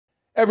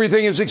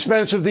Everything is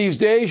expensive these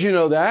days, you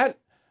know that.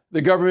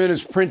 The government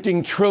is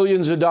printing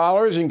trillions of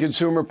dollars and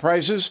consumer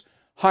prices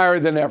higher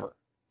than ever.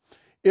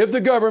 If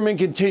the government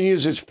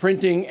continues its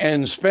printing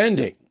and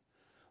spending,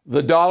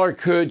 the dollar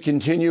could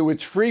continue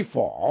its free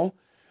fall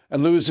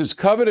and lose its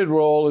coveted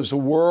role as the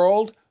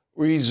world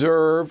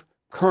reserve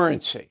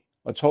currency.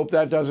 Let's hope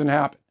that doesn't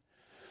happen.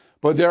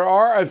 But there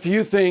are a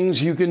few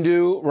things you can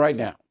do right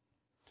now.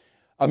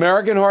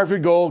 American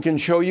Hartford Gold can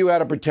show you how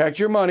to protect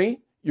your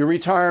money, your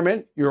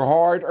retirement, your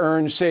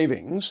hard-earned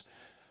savings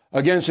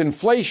against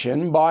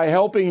inflation by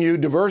helping you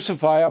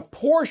diversify a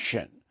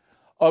portion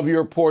of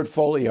your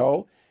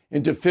portfolio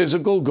into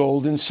physical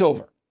gold and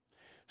silver.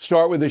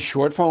 Start with a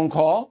short phone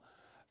call,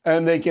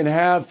 and they can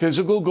have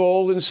physical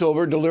gold and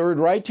silver delivered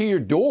right to your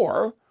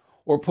door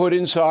or put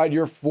inside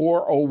your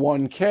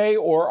 401k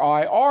or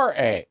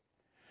IRA.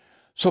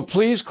 So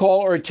please call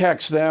or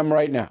text them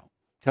right now.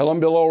 Tell them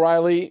Bill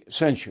O'Reilly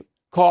sent you.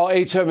 Call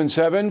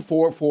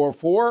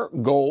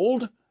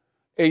 877-444-GOLD,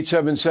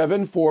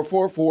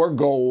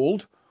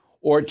 877-444-GOLD,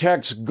 or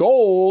text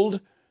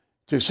GOLD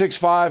to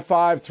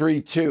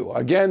 65532.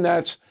 Again,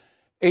 that's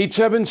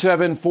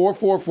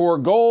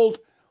 877-444-GOLD,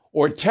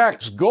 or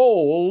text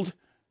GOLD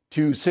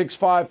to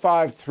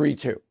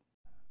 65532.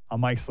 I'm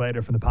Mike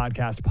Slater from the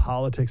podcast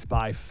Politics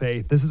by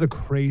Faith. This is a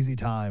crazy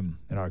time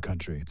in our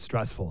country. It's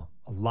stressful,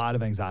 a lot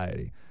of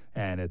anxiety,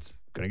 and it's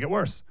going to get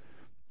worse.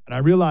 And I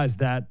realized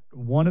that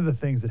one of the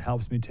things that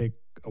helps me take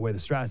away the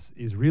stress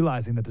is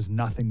realizing that there's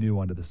nothing new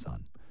under the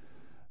sun.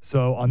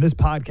 So on this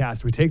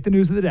podcast, we take the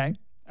news of the day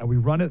and we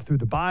run it through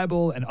the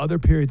Bible and other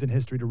periods in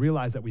history to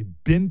realize that we've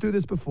been through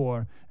this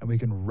before and we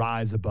can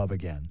rise above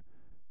again.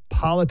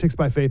 Politics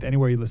by Faith,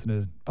 anywhere you listen to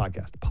the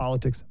podcast.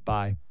 Politics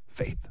by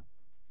Faith.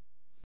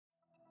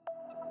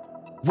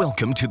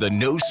 Welcome to the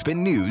No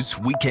Spin News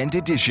Weekend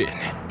Edition.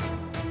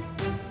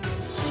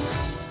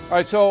 All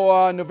right,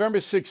 so November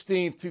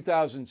 16th,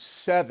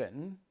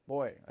 2007,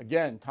 boy,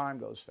 again, time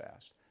goes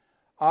fast.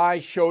 I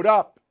showed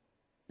up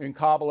in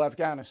Kabul,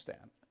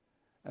 Afghanistan,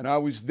 and I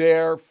was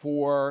there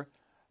for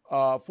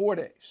 4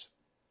 days.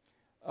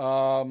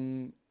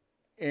 And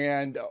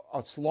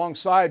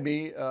alongside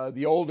me,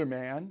 the older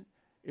man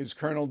is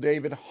Colonel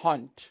David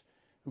Hunt,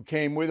 who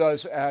came with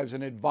us as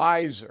an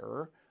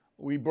advisor.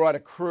 We brought a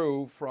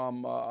crew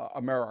from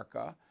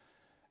America,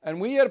 and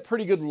we had a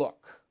pretty good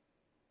look.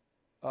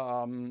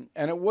 And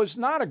it was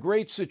not a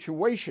great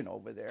situation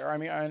over there. I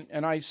mean,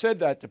 and I said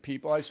that to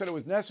people. I said it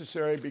was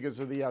necessary because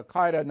of the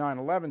Al-Qaeda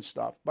 9/11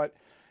 stuff. But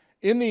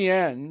in the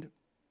end,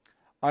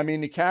 I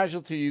mean, the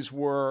casualties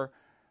were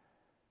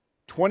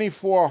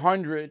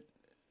 2,400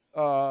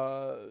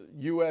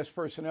 U.S.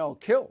 personnel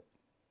killed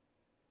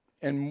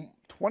and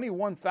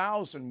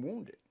 21,000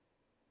 wounded.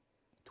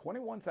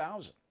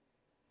 21,000.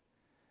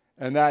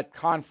 And that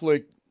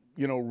conflict,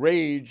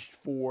 raged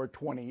for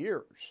 20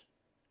 years.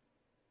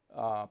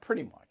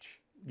 Pretty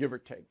much, give or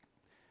take.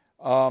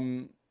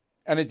 And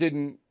it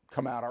didn't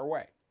come out our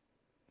way,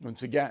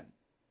 once again.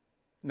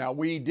 Now,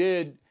 we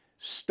did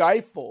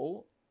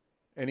stifle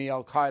any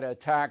Al-Qaeda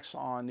attacks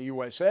on the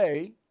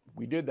USA.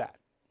 We did that.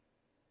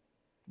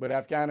 But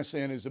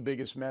Afghanistan is the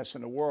biggest mess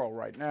in the world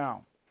right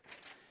now.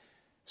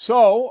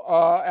 So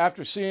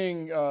after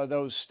seeing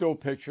those still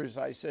pictures,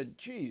 I said,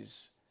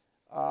 geez,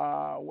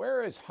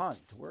 where is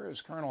Hunt? Where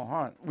is Colonel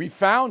Hunt? We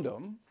found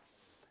him.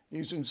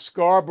 He's in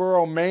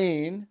Scarborough,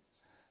 Maine.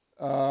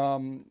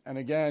 And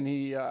again,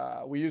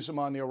 we use him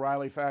on the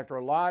O'Reilly Factor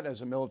a lot as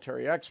a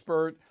military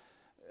expert.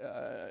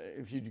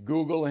 If you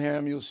Google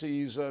him, you'll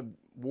see he's a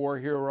war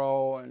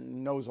hero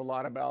and knows a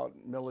lot about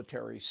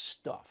military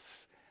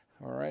stuff.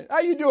 All right. How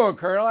you doing,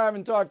 Colonel? I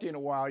haven't talked to you in a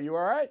while. You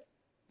all right?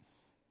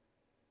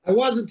 I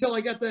was until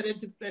I got that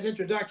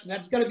introduction.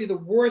 That's got to be the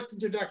worst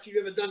introduction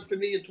you've ever done for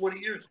me in 20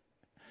 years.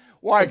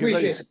 Why?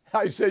 Because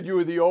I said you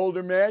were the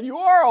older man. You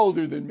are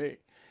older than me.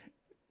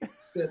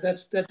 Yeah,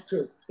 that's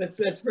true. That's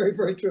very,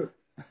 very true.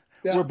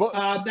 Yeah, that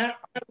was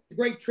a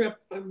great trip.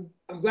 I'm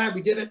glad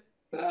we did it.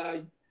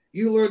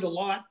 You learned a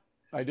lot.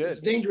 I did. It's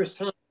a dangerous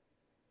time.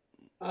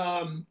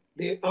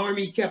 The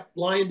Army kept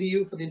lying to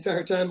you for the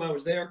entire time I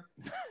was there.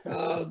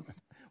 Well,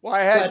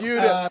 I had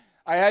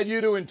you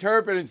to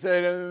interpret and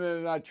say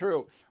that's not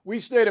true. We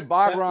stayed at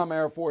Bagram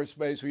Air Force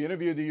Base. We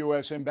interviewed the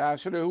U.S.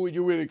 ambassador, who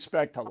you would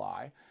expect to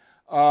lie.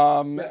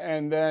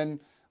 And then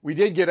we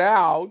did get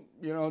out,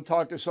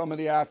 talk to some of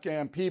the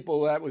Afghan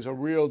people. That was a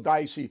real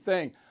dicey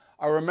thing.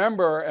 I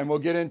remember, and we'll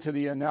get into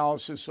the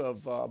analysis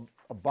of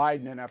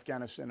Biden in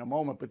Afghanistan in a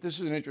moment, but this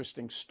is an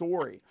interesting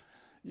story.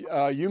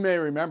 You may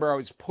remember I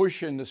was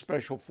pushing the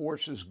Special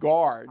Forces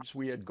guards,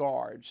 we had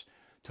guards,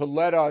 to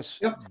let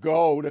us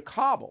go to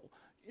Kabul,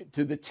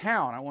 to the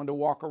town. I wanted to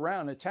walk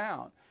around the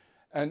town.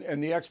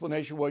 And the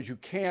explanation was, you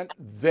can't,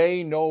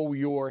 they know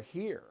you're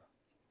here.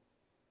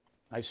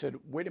 I said,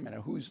 wait a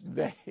minute, who's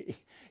they?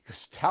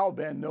 Because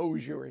Taliban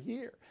knows you're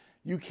here.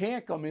 You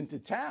can't come into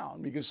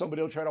town because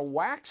somebody will try to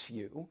wax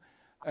you.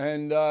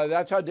 And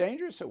that's how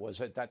dangerous it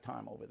was at that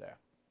time over there.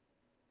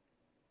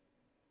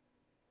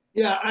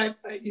 Yeah,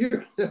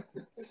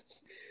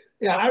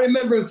 I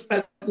remember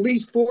at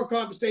least 4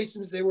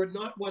 conversations. They were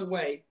not one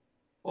way.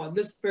 on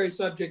this very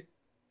subject,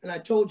 and I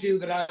told you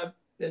that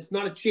there's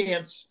not a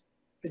chance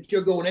that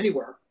you're going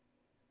anywhere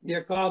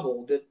near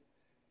Kabul, that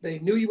they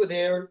knew you were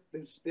there.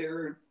 It's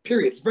their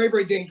period. It's a very,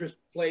 very dangerous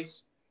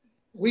place.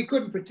 We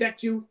couldn't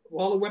protect you.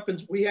 All the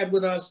weapons we had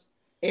with us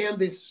and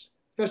this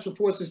special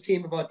forces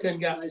team, about 10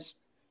 guys,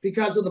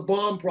 because of the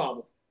bomb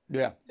problem.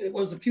 Yeah. It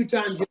was a few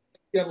times you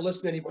ever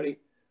listened to anybody.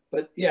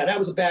 But yeah,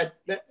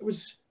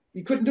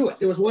 you couldn't do it.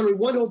 There was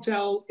one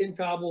hotel in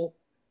Kabul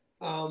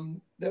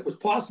that was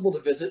possible to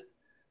visit.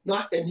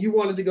 And you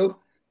wanted to go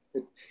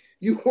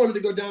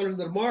down into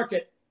the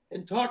market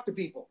and talk to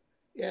people.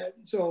 Yeah,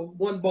 so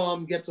one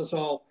bomb gets us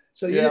all.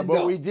 So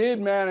we did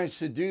manage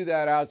to do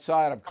that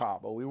outside of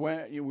Kabul. We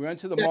went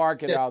to the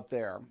market out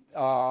there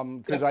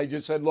because I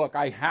just said, look,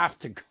 I have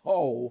to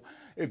go.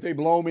 If they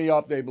blow me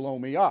up, they blow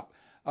me up.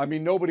 I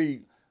mean,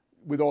 nobody,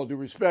 with all due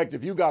respect,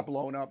 if you got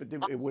blown up,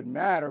 it wouldn't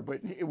matter.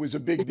 But it was a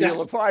big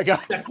deal if I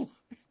got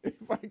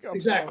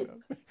exactly.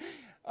 blown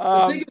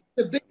up.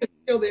 The biggest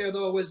deal there,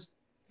 though,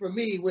 for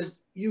me was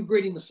you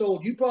greeting the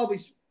soldier. You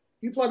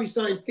probably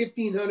signed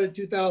 1,500,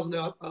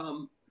 2,000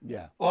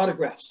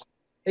 autographs.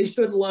 They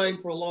stood in line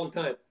for a long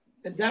time,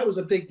 and that was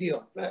a big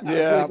deal.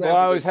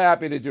 I was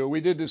happy to do it.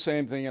 We did the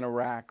same thing in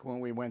Iraq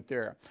when we went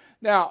there.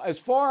 Now, as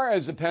far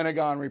as the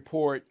Pentagon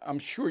report, I'm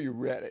sure you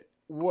read it.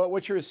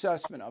 What's your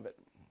assessment of it?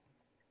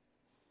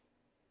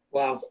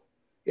 Wow.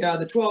 Yeah,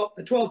 the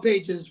 12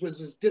 pages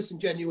was as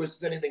disingenuous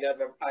as anything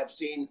I've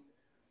seen,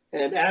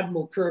 and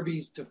Admiral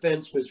Kirby's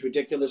defense was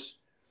ridiculous.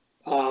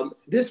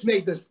 This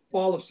made the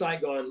fall of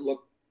Saigon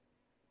look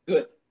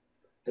good,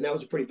 and that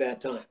was a pretty bad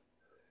time.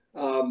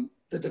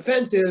 The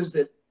defense is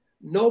that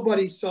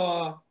nobody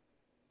saw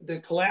the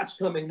collapse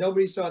coming.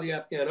 Nobody saw the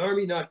Afghan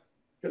army not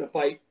going to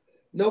fight.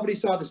 Nobody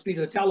saw the speed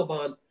of the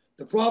Taliban.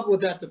 The problem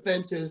with that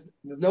defense is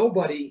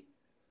nobody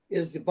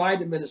is the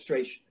Biden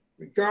administration.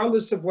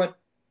 Regardless of what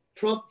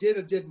Trump did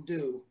or didn't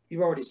do,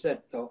 you've already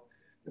said, though,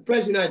 the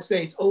President of the United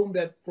States owned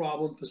that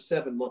problem for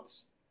 7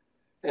 months.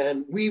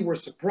 And we were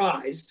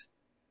surprised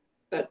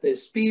at the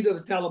speed of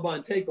the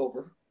Taliban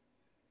takeover.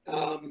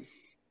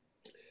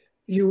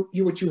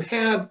 What you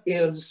have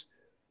is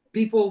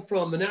people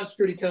from the National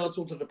Security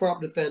Council to the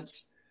Department of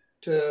Defense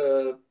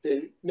to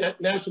the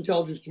National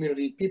Intelligence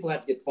Community. People had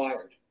to get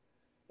fired.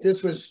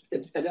 This was,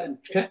 and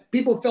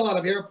people fell out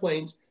of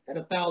airplanes at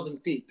 1,000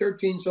 feet.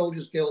 13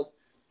 soldiers killed,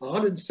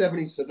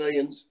 170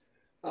 civilians.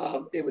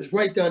 It was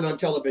right done on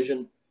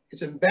television.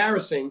 It's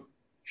embarrassing.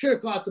 Should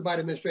have cost the Biden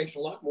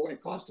administration a lot more.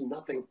 It cost them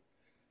nothing.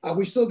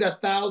 We still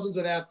got thousands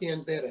of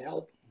Afghans there to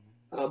help.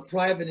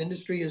 Private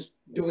industry is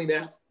doing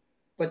that.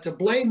 But to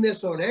blame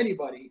this on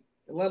anybody,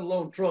 let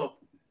alone Trump,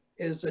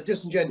 is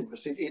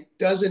disingenuous. It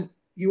doesn't,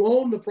 you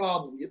own the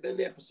problem. You've been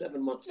there for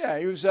 7 months. Yeah,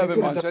 he was 7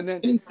 months. And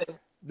then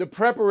the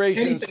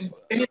preparations,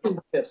 anything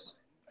like this.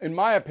 In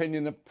my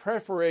opinion, the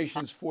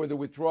preparations for the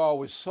withdrawal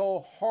was so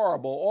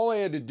horrible. All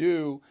they had to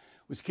do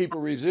was keep a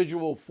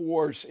residual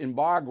force in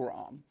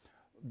Bagram,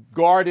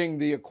 guarding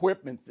the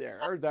equipment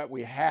there that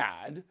we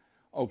had,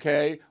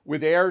 okay,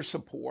 with air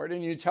support.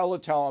 And you tell the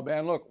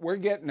Taliban, look, we're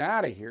getting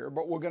out of here,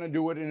 but we're going to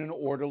do it in an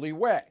orderly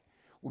way.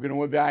 We're going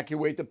to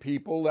evacuate the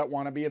people that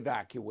want to be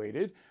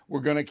evacuated. We're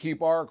going to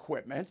keep our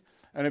equipment.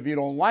 And if you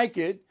don't like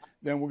it,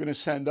 then we're going to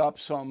send up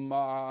some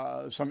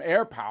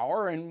air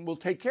power and we'll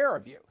take care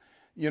of you.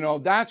 You know,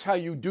 that's how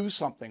you do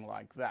something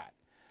like that.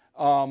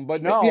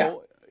 But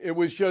no, It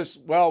was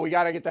just, well, we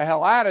got to get the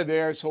hell out of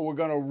there, so we're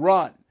going to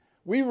run.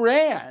 We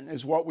ran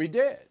is what we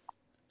did.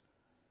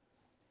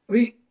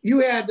 If you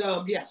had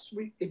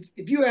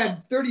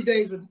 30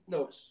 days of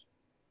notice,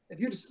 if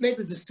you just made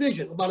the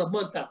decision about a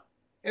month out,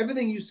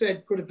 everything you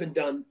said could have been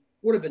done,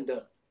 would have been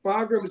done.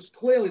 Bagram is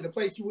clearly the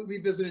place we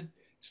visited.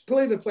 It's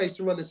clearly the place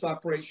to run this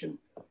operation.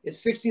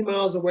 It's 60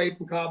 miles away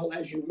from Kabul,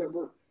 as you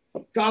remember.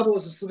 Kabul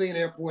is a civilian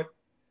airport.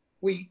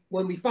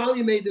 When we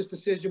finally made this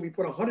decision, we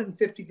put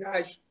 150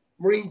 guys,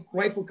 Marine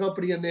Rifle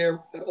Company in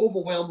there, that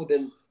overwhelmed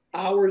within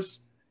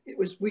hours. It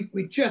was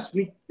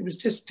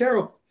just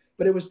terrible.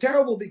 But it was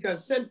terrible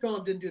because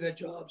CENTCOM didn't do their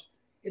jobs.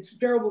 It's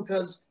terrible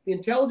because the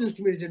intelligence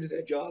community didn't do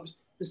their jobs.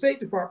 The State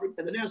Department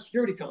and the National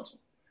Security Council,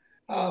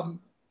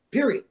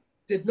 period,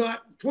 did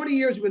not. 20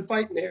 years we've been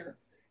fighting there,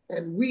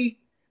 and we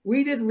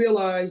didn't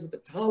realize that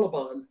the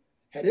Taliban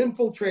had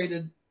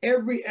infiltrated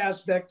every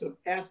aspect of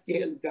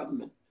Afghan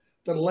government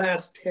for the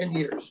last 10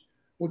 years,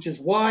 which is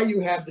why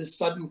you had this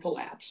sudden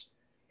collapse.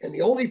 And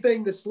the only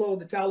thing that slowed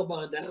the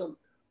Taliban down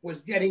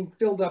was getting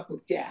filled up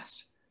with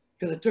gas,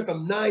 because it took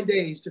them 9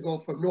 days to go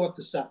from north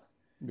to south.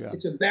 Yeah.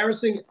 It's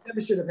embarrassing. It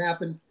never should have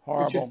happened.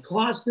 Horrible. It should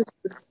cost us.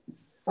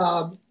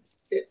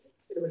 It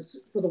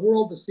was for the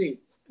world to see.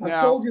 Our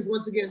soldiers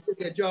once again did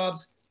their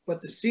jobs,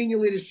 but the senior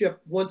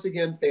leadership once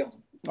again failed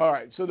them. All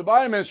right. So the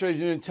Biden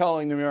administration isn't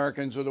telling the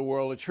Americans or the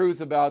world the truth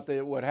about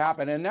what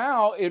happened. And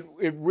now it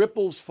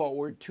ripples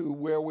forward to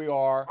where we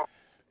are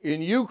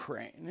in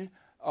Ukraine,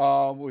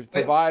 with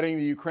providing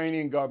the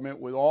Ukrainian government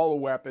with all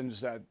the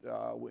weapons that,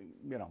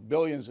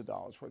 billions of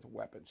dollars worth of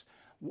weapons.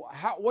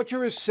 What's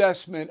your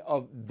assessment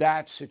of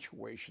that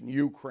situation,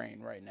 Ukraine,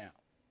 right now?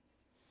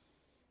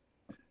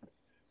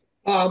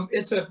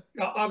 It's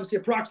obviously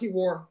a proxy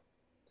war.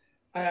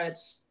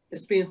 It's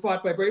being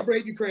fought by very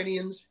brave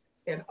Ukrainians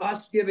and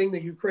us giving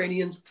the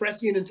Ukrainians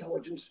prescient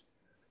intelligence.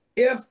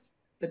 If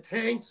the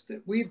tanks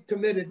that we've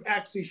committed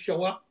actually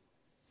show up,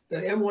 the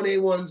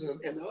M1A1s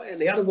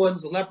and the other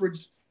ones, the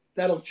Leopards,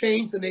 that'll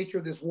change the nature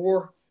of this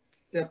war.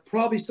 They're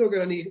probably still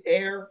going to need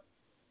air.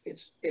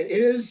 It's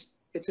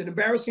an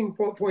embarrassing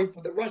point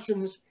for the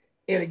Russians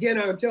and again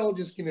our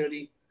intelligence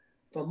community.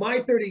 For my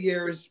 30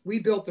 years, we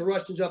built the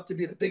Russians up to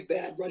be the big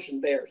bad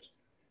Russian bears.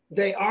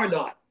 They are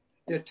not.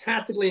 They're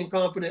tactically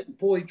incompetent and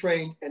poorly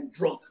trained and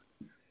drunk.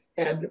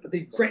 And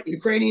the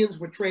Ukrainians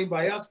were trained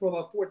by us for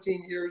about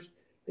 14 years.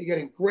 They're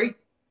getting great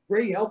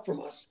help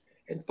from us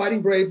and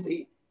fighting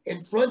bravely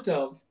in front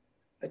of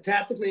a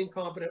tactically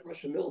incompetent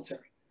Russian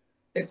military.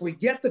 If we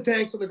get the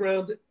tanks on the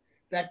ground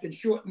that can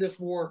shorten this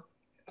war,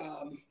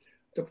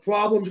 the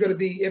problem's going to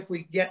be if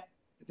we give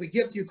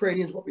the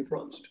Ukrainians what we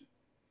promised.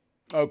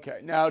 Okay.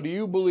 Now, do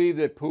you believe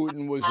that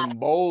Putin was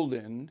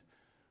emboldened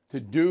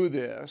to do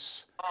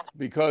this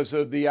because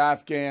of the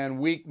Afghan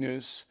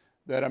weakness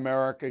that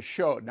America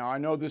showed? Now, I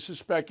know this is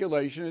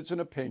speculation, it's an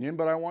opinion,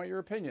 but I want your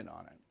opinion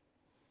on it.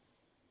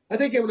 I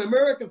think when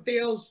America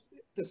fails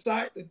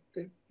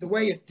the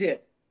way it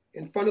did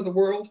in front of the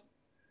world,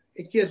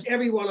 it gives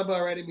every one of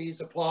our enemies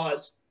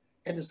applause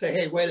and to say,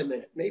 hey, wait a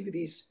minute, maybe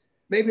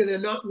they're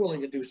not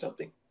willing to do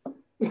something.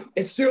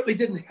 It certainly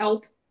didn't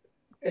help.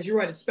 As you're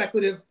right, it's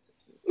speculative.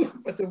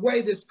 But the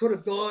way this could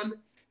have gone,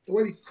 the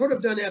way we could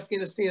have done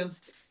Afghanistan,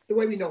 the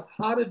way we know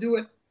how to do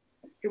it,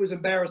 it was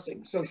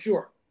embarrassing. So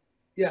sure,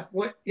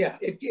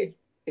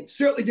 it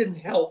certainly didn't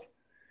help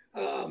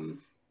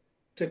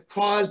to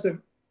cause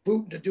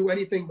Putin to do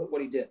anything but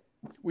what he did.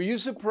 Were you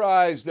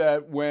surprised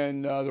that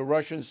when the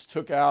Russians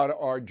took out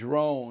our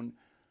drone,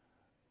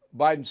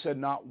 Biden said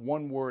not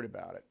one word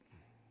about it?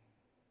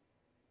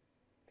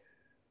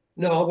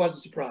 No, I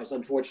wasn't surprised.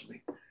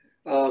 Unfortunately,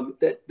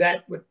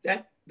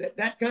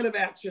 that kind of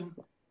action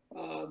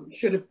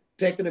should have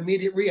taken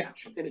immediate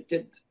reaction, and it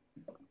didn't.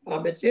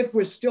 It's if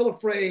we're still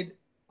afraid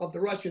of the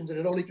Russians, and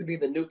it only can be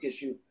the nuke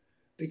issue,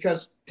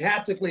 because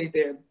tactically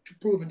they're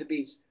proven to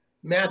be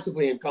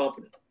massively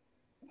incompetent.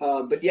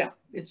 But yeah,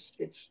 it's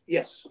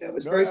yes, it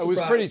was very. It was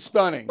pretty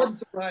stunning. I wasn't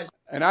surprised.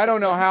 And I don't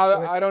know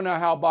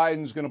how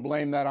Biden's going to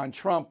blame that on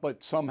Trump,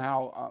 but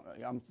somehow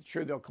I'm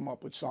sure they'll come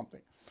up with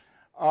something.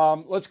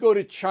 Let's go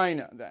to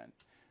China then.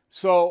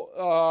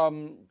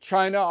 So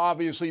China,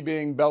 obviously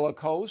being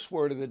bellicose,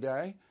 word of the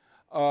day,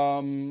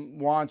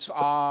 wants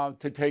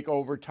to take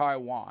over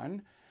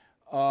Taiwan.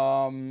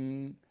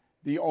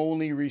 The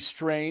only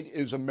restraint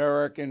is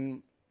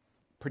American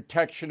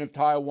protection of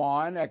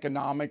Taiwan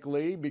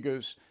economically,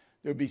 because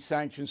there'll be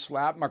sanctions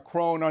slapped.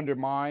 Macron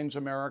undermines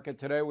America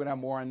today. We're going to have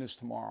more on this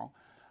tomorrow.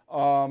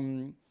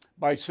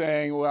 By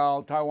saying,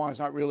 well, Taiwan's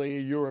not really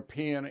a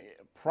European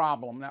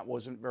problem. That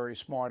wasn't very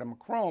smart of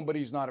Macron, but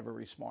he's not a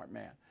very smart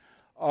man.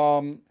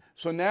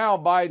 So now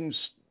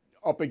Biden's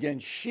up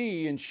against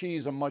Xi, and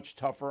Xi's a much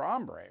tougher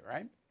hombre,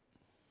 right?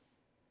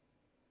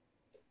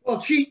 Well,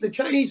 the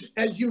Chinese,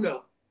 as you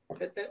know,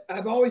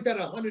 I've always got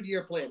a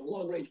 100-year plan, a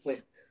long-range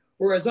plan,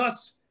 whereas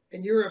us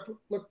in Europe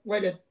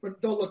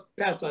don't look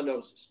past our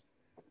noses.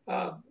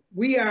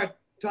 We are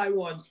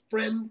Taiwan's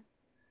friend.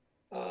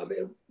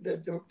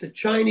 The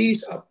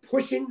Chinese are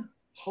pushing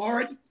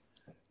hard.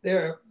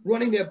 They're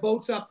running their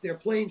boats up, their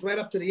planes right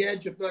up to the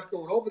edge, if not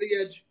going over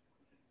the edge.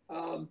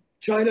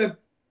 China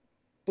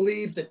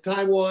believes that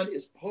Taiwan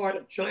is part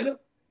of China.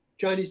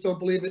 Chinese don't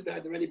believe it,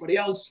 neither anybody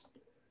else.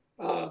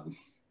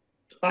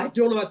 I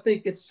do not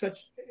think it's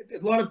such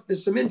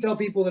there's some intel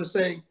people that are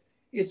saying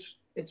it's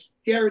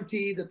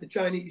guaranteed that the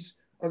Chinese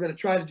are going to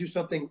try to do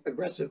something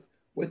aggressive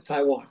with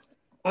Taiwan.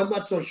 I'm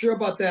not so sure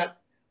about that.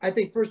 I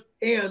think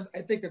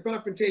a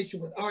confrontation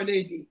with our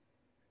Navy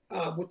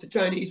with the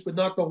Chinese would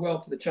not go well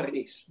for the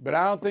Chinese. But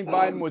I don't think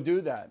Biden would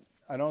do that.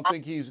 I don't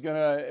think he's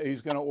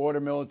gonna order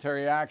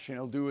military action.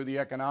 He'll do the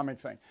economic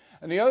thing.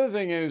 And the other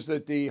thing is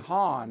that the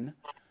Han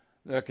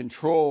that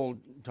controlled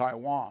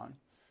Taiwan,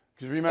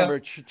 because remember,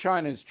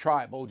 China's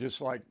tribal,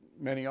 just like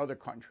many other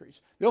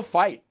countries. They'll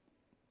fight.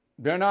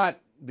 They're not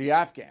the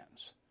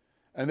Afghans,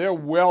 and they're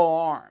well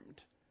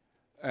armed.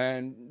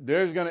 And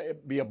there's going to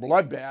be a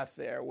bloodbath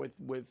there with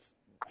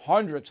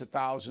hundreds of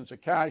thousands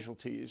of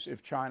casualties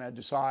if China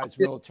decides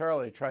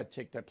militarily to try to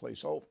take that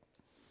place over.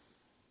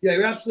 Yeah,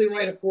 you're absolutely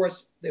right, of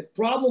course. The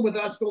problem with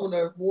us going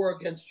to war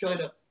against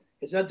China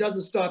is that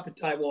doesn't stop at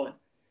Taiwan.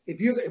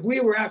 If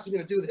we were actually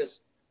going to do this,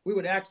 we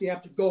would actually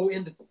have to go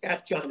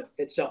at China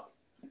itself.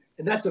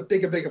 And that's a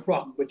bigger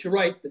problem. But you're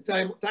right, the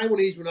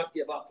Taiwanese will not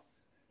give up.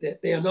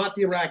 They are not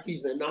the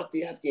Iraqis, they're not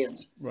the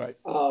Afghans. Right.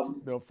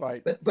 They'll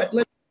fight. But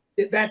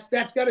that's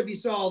got to be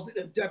solved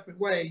in a different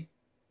way,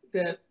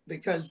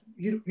 because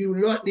you do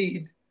not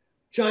need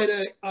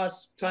China,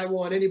 us,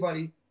 Taiwan,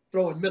 anybody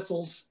throwing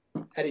missiles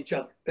at each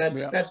other.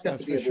 That's got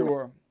to be for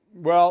sure.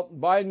 Well,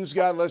 Biden's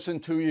got less than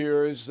 2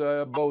 years.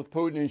 Both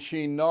Putin and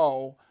Xi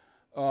know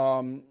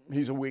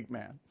he's a weak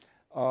man.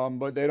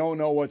 but they don't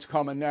know what's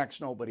coming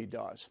next. Nobody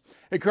does.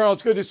 Hey, Colonel,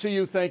 it's good to see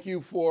you. Thank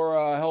you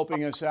for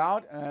helping us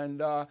out.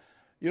 And, I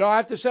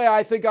have to say,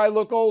 I think I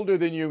look older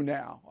than you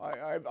now.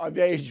 I've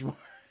aged.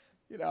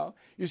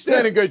 You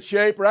stand in good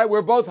shape, right?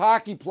 We're both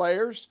hockey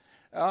players.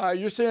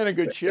 You're staying in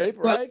good shape,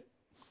 right?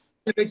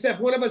 Except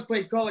one of us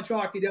played college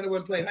hockey, the other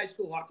one played high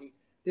school hockey.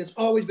 There's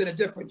always been a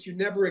difference. You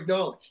never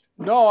acknowledged.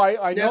 No,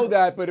 I know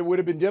that, but it would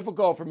have been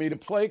difficult for me to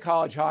play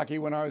college hockey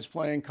when I was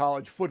playing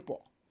college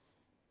football.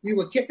 You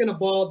were kicking a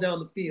ball down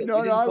the field. You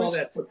didn't call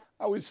that football.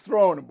 I was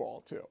throwing a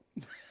ball too.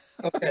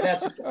 Okay,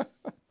 that's great.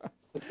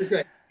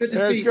 Good to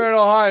see it's you.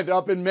 Colonel Hunt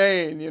up in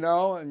Maine,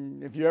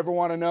 and if you ever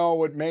want to know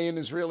what Maine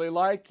is really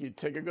like, you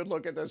take a good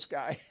look at this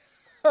guy.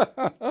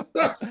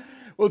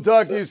 We'll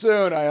talk to you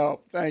soon, I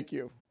hope. Thank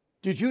you.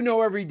 Did you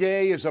know every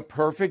day is a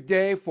perfect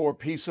day for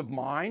peace of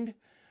mind?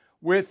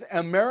 With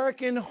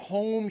American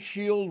Home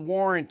Shield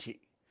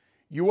Warranty,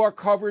 you are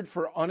covered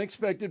for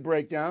unexpected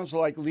breakdowns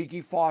like leaky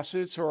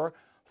faucets or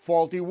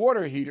faulty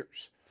water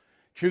heaters.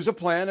 Choose a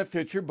plan that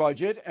fits your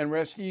budget and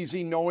rest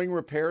easy knowing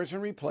repairs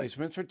and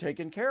replacements are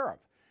taken care of.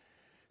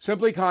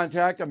 Simply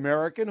contact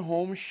American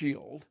Home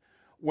Shield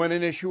when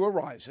an issue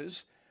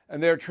arises,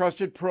 and their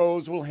trusted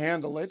pros will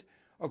handle it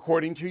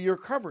according to your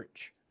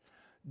coverage.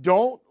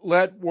 Don't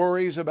let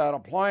worries about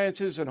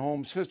appliances and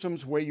home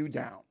systems weigh you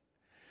down.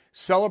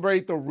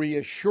 Celebrate the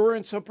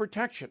reassurance of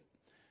protection.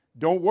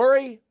 Don't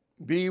worry,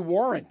 be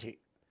warranty.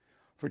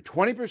 For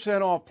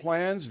 20% off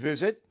plans,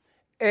 visit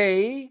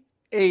ahs.com/bill.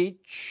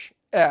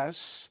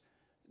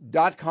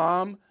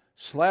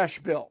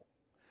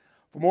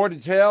 For more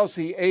details,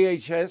 see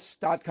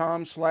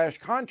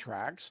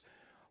ahs.com/contracts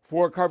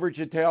for coverage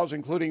details,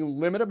 including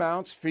limit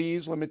amounts,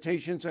 fees,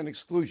 limitations, and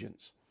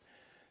exclusions.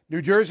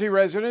 New Jersey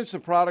residents, the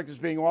product is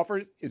being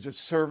offered is a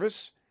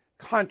service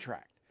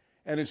contract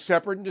and is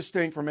separate and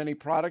distinct from any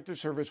product or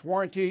service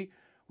warranty,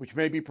 which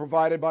may be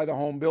provided by the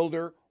home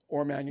builder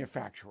or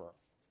manufacturer.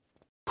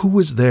 Who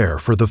is there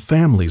for the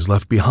families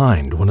left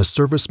behind when a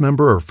service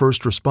member or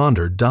first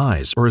responder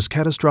dies or is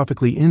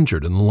catastrophically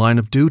injured in the line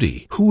of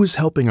duty? Who is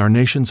helping our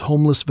nation's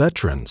homeless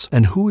veterans?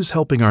 And who is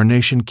helping our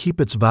nation keep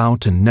its vow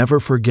to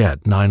never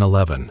forget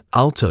 9/11?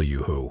 I'll tell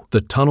you who.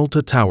 The Tunnel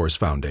to Towers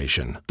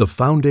Foundation. The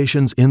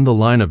foundation's In the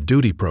Line of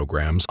Duty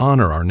programs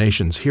honor our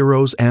nation's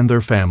heroes and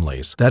their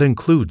families. That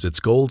includes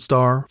its Gold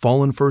Star,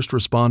 Fallen First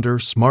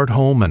Responder, Smart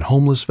Home, and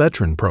Homeless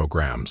Veteran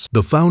programs.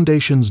 The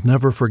foundation's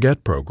Never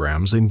Forget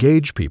programs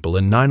engage people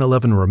in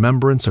 9/11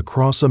 remembrance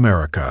across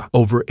America.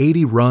 Over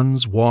 80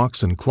 runs,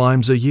 walks, and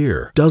climbs a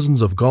year,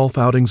 dozens of golf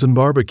outings and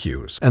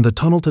barbecues, and the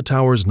Tunnel to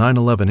Towers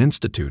 9/11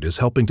 Institute is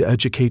helping to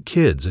educate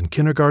kids in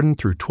kindergarten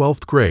through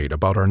 12th grade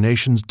about our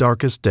nation's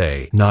darkest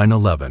day,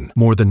 9/11.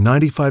 More than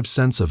 95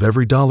 cents of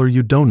every dollar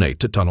you donate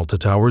to Tunnel to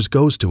Towers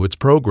goes to its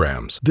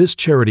programs. This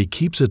charity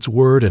keeps its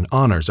word and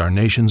honors our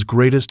nation's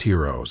greatest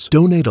heroes.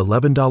 Donate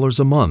 $11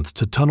 a month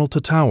to Tunnel to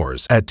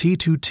Towers at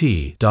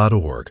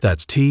T2T.org.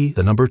 That's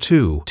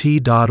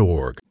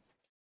T2T.org.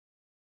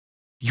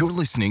 You're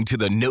listening to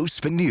the No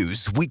Spin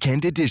News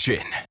Weekend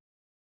Edition.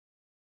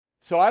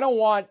 So I don't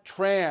want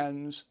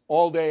trans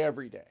all day,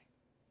 every day.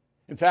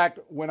 In fact,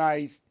 when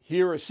I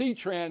hear or see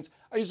trans,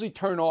 I usually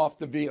turn off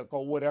the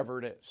vehicle, whatever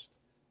it is.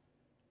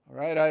 All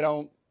right, I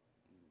don't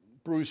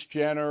Bruce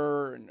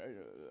Jenner, and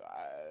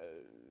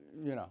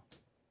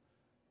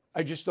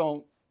I just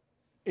don't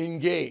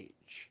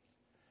engage.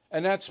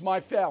 And that's my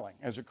failing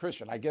as a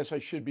Christian. I guess I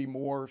should be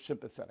more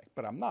sympathetic,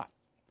 but I'm not.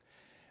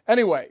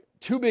 Anyway,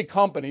 two big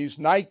companies,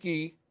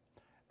 Nike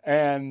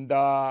and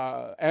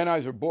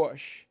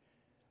Anheuser-Busch,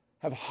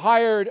 have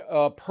hired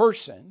a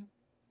person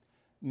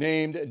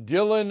named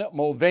Dylan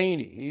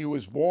Mulvaney. He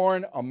was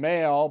born a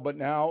male, but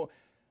now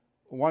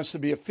wants to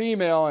be a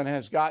female and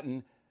has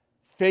gotten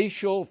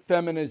facial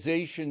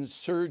feminization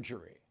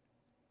surgery.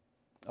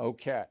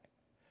 Okay.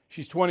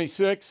 She's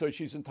 26, so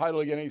she's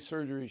entitled to get any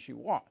surgery she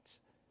wants.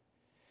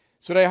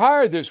 So they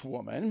hired this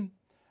woman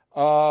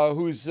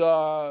who's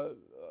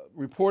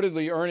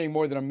reportedly earning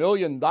more than $1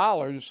 million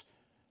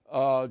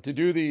to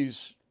do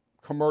these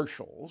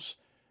commercials.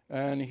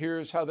 And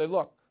here's how they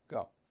look.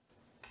 Go.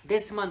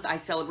 This month I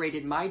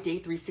celebrated my day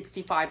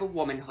 365 of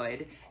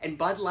womanhood, and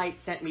Bud Light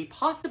sent me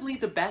possibly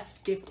the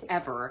best gift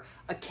ever,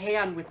 a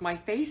can with my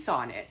face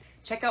on it.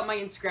 Check out my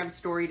Instagram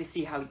story to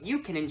see how you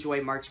can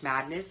enjoy March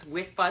Madness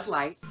with Bud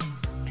Light.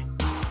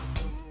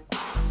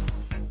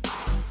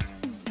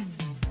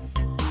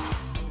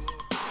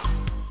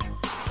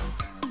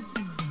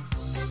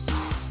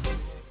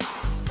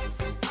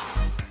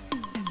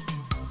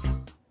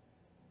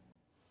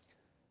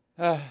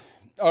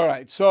 All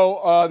right,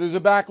 so there's a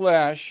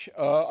backlash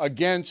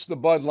against the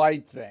Bud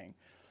Light thing.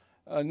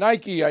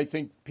 Nike, I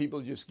think people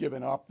have just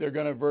given up. They're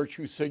going to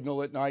virtue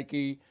signal at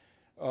Nike.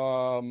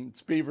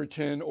 It's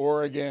Beaverton,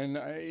 Oregon,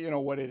 you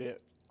know what it is.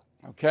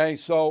 Okay,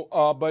 so,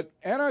 but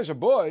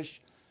Anheuser-Busch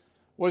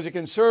was a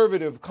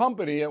conservative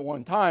company at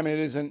one time. It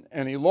isn't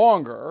any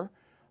longer.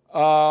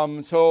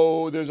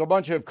 So there's a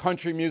bunch of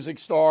country music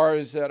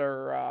stars that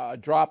are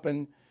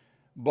dropping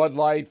Bud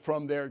Light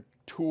from their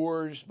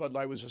tours. Bud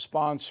Light was a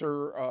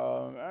sponsor.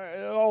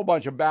 A whole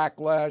bunch of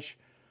backlash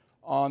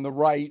on the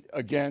right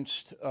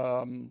against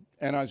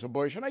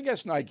Anheuser-Busch, and I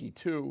guess Nike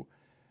too.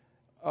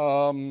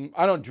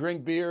 I don't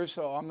drink beer,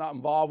 so I'm not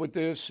involved with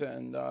this,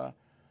 and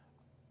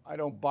I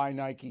don't buy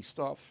Nike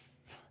stuff.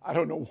 I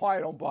don't know why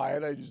I don't buy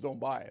it. I just don't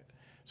buy it.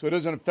 So it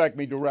doesn't affect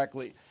me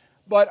directly.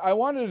 But I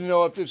wanted to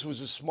know if this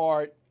was a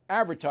smart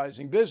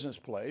advertising business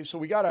play. So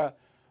we got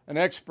an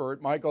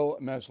expert, Michael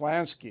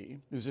Maslansky,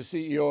 who's the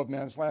CEO of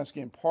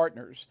Maslansky and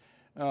Partners.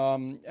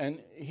 And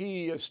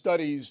he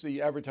studies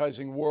the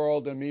advertising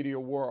world and media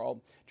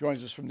world,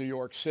 joins us from New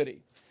York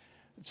City.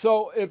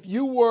 So if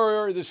you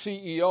were the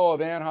CEO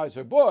of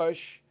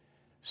Anheuser-Busch,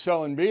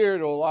 selling beer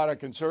to a lot of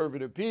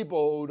conservative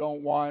people who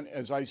don't want,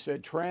 as I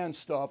said, trans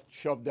stuff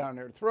shoved down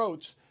their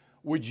throats,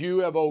 would you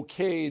have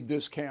okayed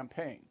this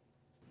campaign?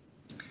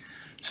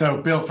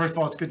 So, Bill, first of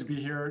all, it's good to be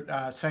here.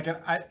 Second,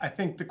 I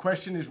think the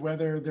question is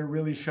whether they're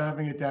really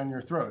shoving it down your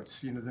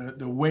throats. You know,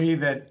 the way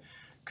that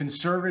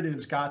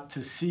conservatives got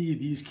to see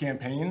these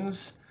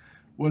campaigns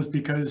was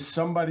because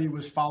somebody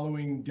was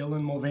following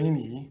Dylan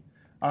Mulvaney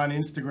on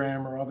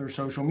Instagram or other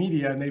social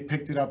media, and they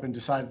picked it up and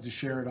decided to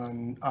share it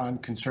on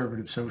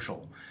conservative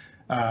social.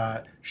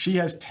 She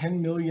has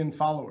 10 million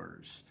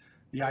followers.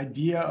 The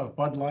idea of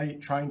Bud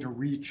Light trying to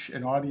reach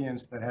an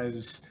audience that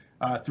has,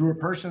 through a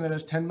person that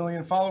has 10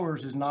 million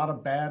followers, is not a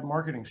bad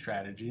marketing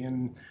strategy.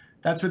 And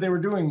that's what they were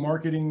doing,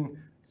 marketing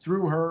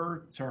through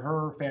her to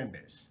her fan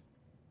base.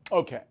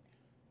 Okay.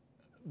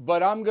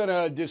 But I'm going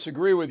to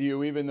disagree with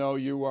you, even though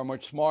you are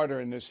much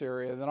smarter in this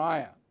area than I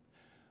am.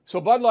 So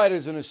Bud Light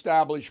is an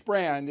established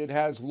brand. It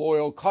has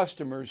loyal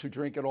customers who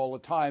drink it all the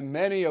time.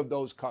 Many of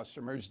those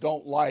customers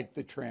don't like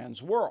the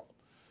trans world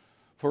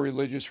for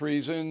religious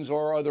reasons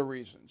or other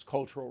reasons,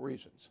 cultural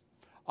reasons.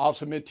 I'll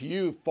submit to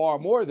you far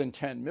more than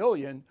 10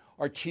 million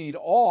are teed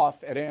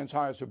off at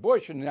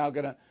Anheuser-Busch and now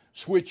going to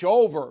switch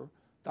over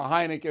to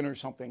Heineken or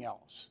something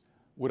else.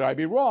 Would I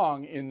be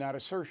wrong in that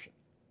assertion?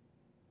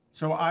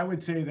 So I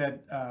would say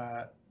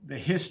that the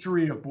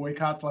history of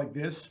boycotts like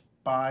this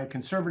by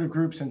conservative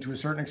groups and to a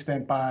certain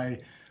extent by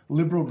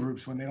liberal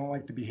groups when they don't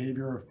like the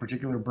behavior of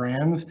particular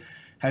brands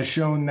has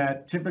shown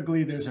that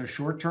typically there's a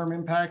short-term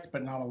impact,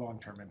 but not a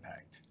long-term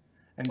impact.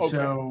 And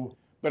so,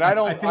 but I'm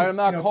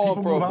not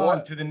calling for a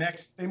boycott.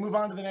 They move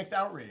on to the next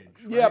outrage.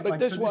 Right? Yeah, but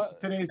this is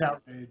today's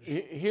outrage.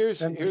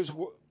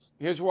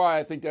 Here's why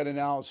I think that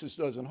analysis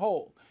doesn't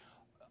hold.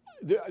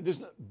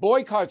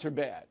 Boycotts are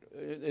bad.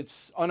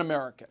 It's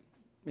un-American,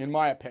 in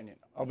my opinion,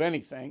 of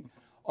anything,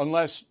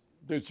 unless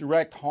there's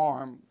direct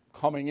harm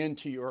coming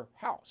into your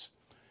house.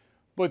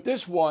 But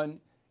this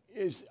one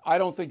is, I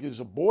don't think is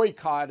a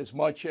boycott as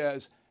much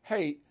as,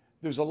 hey,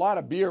 there's a lot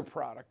of beer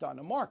product on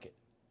the market.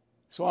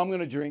 So I'm going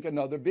to drink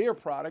another beer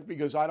product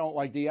because I don't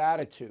like the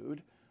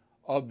attitude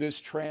of this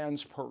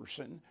trans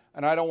person.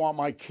 And I don't want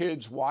my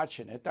kids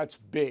watching it. That's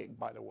big,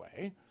 by the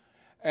way.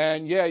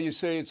 And yeah, you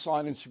say it's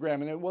on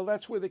Instagram. And well,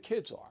 that's where the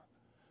kids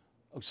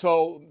are.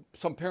 So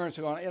some parents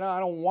are going, I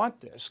don't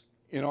want this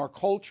in our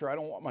culture. I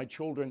don't want my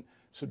children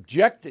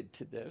subjected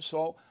to this.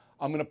 So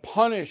I'm going to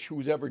punish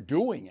who's ever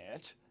doing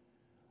it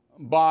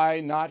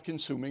by not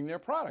consuming their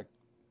product.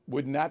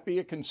 Wouldn't that be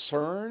a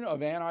concern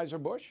of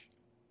Anheuser-Busch?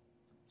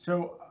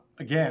 So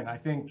again, I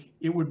think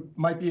it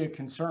might be a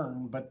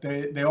concern, but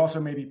they also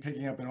may be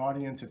picking up an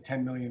audience of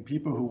 10 million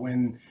people who,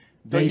 when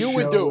they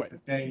relate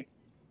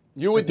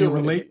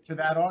to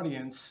that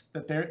audience,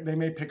 that they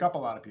may pick up a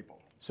lot of people.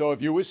 So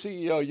if you were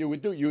CEO,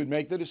 you would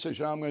make the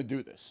decision, I'm going to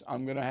do this.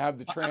 I'm going to have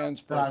the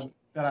trans person.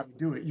 That I would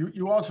do it.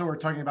 You also are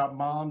talking about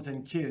moms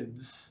and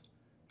kids.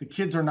 The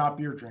kids are not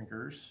beer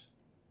drinkers.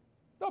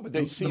 No, but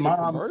they see the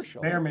moms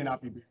commercial. May or may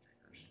not be beer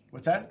drinkers.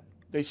 What's that?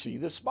 They see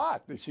the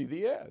spot. They see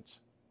the ads.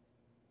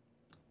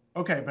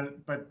 Okay,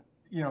 but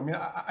you know, I mean,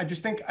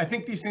 I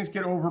think these things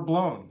get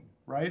overblown,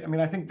 right? I mean,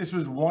 I think this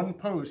was one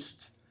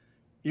post.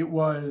 It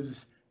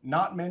was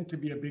not meant to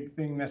be a big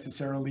thing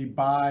necessarily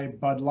by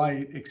Bud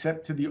Light,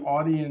 except to the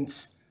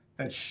audience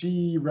that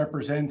she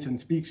represents and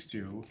speaks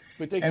to.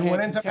 And what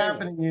ends up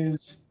happening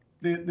is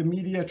the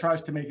media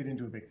tries to make it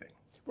into a big thing.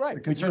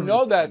 Right, but you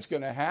know that's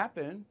going to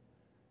happen.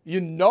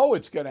 You know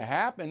it's going to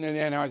happen, and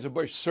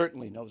Anheuser-Busch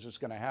certainly knows it's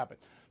going to happen.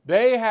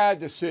 They had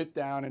to sit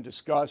down and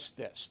discuss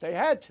this. They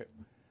had to,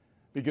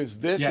 because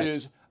this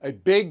is a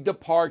big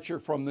departure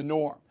from the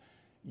norm.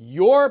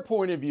 Your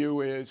point of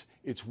view is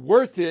it's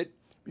worth it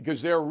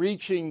because they're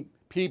reaching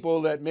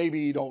people that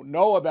maybe don't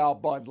know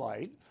about Bud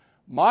Light.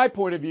 My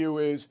point of view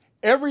is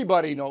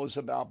everybody knows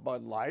about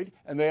Bud Light,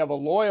 and they have a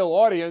loyal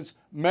audience,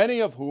 many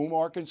of whom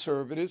are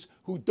conservatives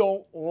who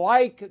don't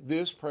like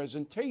this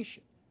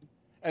presentation.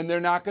 And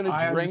they're not going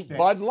to drink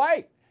Bud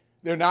Light.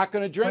 They're not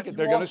going to drink it.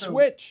 They're going to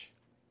switch.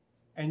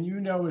 And you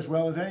know as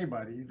well as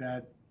anybody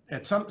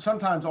that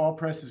sometimes all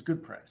press is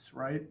good press,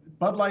 right?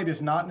 Bud Light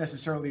is not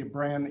necessarily a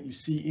brand that you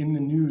see in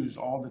the news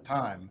all the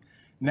time.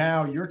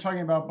 Now you're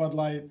talking about Bud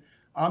Light.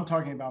 I'm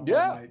talking about Bud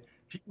Light.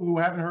 People who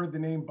haven't heard the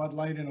name Bud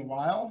Light in a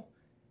while,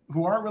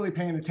 who aren't really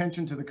paying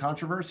attention to the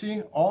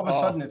controversy, all of a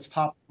sudden it's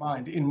top of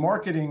mind. In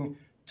marketing,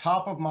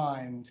 top of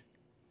mind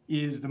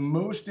is the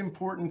most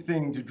important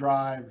thing to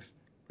drive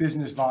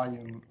business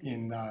volume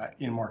in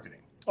marketing.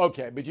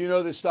 Okay, but you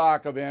know the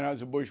stock of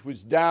Anheuser-Busch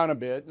was down a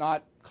bit,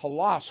 not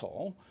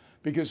colossal,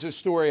 because this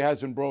story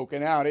hasn't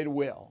broken out. It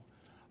will.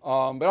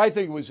 But I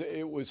think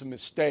it was a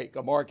mistake,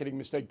 a marketing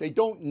mistake. They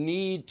don't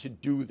need to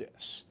do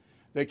this.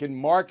 They can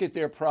market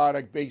their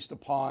product based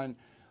upon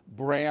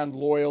brand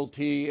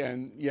loyalty.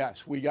 And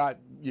yes, we got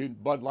you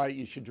Bud Light,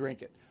 you should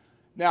drink it.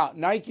 Now,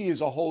 Nike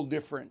is a whole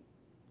different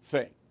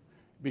thing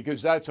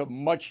because that's a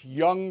much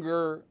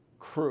younger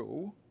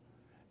crew.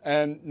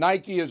 And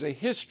Nike has a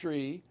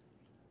history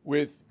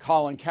with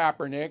Colin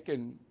Kaepernick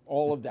and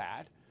all of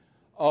that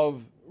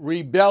of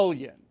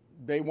rebellion.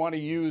 They want to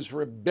use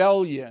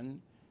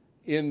rebellion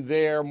in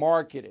their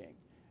marketing.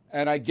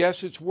 And I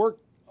guess it's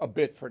worked a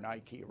bit for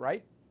Nike,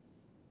 right?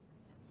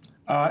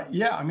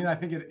 Yeah, I mean, I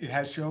think it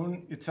has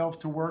shown itself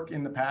to work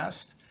in the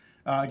past.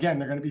 Again,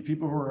 there are going to be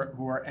people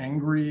who are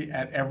angry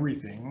at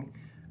everything.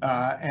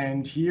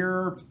 And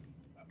here,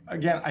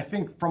 again, I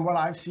think from what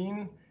I've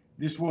seen,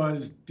 this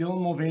was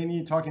Dylan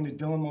Mulvaney talking to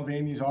Dylan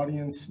Mulvaney's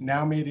audience,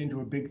 now made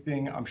into a big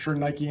thing. I'm sure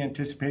Nike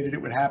anticipated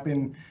it would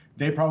happen.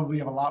 They probably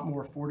have a lot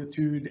more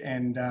fortitude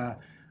and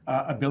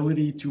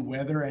ability to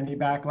weather any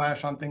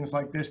backlash on things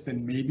like this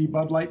than maybe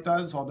Bud Light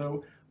does,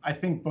 although I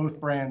think both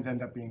brands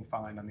end up being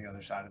fine on the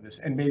other side of this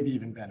and maybe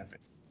even benefit.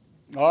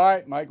 All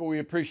right, Michael, we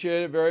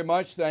appreciate it very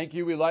much. Thank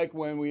you. We like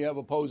when we have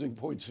opposing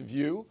points of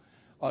view,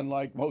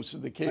 unlike most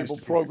of the cable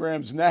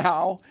programs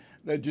now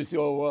that just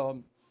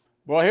go,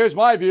 well, here's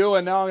my view,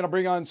 and now I'm going to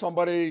bring on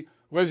somebody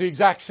who has the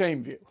exact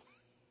same view.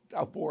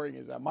 How boring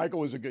is that? Michael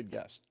was a good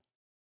guest.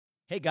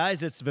 Hey,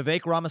 guys, it's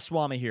Vivek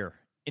Ramaswamy here,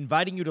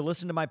 inviting you to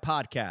listen to my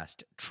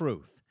podcast,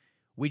 Truth.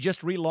 We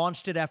just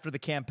relaunched it after the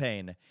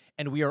campaign,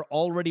 and we are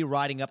already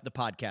riding up the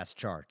podcast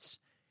charts.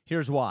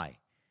 Here's why.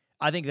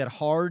 I think that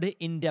hard,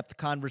 in-depth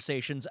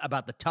conversations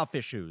about the tough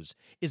issues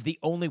is the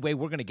only way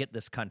we're going to get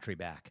this country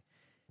back.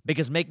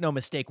 Because make no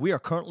mistake, we are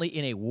currently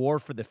in a war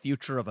for the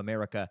future of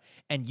America,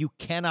 and you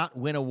cannot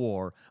win a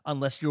war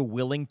unless you're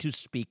willing to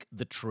speak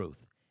the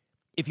truth.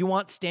 If you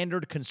want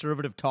standard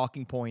conservative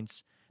talking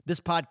points,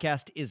 this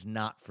podcast is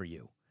not for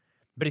you.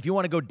 But if you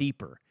want to go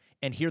deeper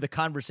and hear the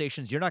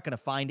conversations you're not going to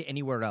find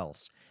anywhere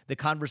else, the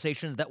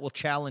conversations that will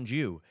challenge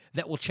you,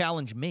 that will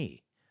challenge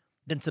me,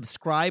 then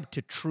subscribe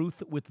to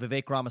Truth with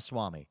Vivek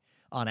Ramaswamy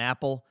on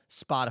Apple,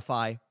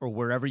 Spotify, or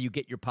wherever you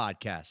get your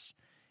podcasts.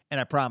 And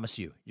I promise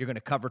you, you're going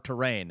to cover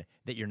terrain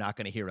that you're not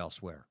going to hear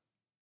elsewhere.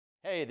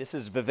 Hey, this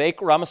is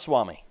Vivek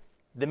Ramaswamy.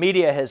 The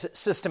media has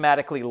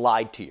systematically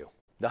lied to you.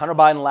 The Hunter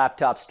Biden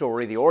laptop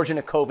story, the origin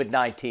of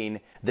COVID-19,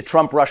 the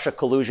Trump-Russia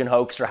collusion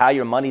hoax, or how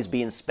your money's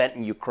being spent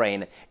in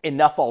Ukraine.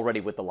 Enough already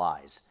with the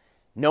lies.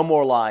 No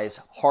more lies,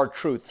 hard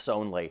truths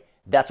only.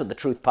 That's what the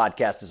Truth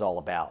Podcast is all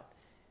about.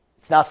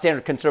 It's not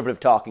standard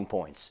conservative talking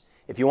points.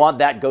 If you want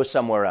that, go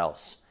somewhere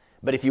else.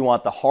 But if you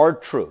want the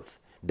hard truth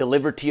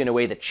delivered to you in a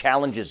way that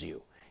challenges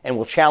you and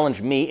will challenge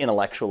me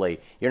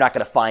intellectually, you're not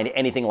going to find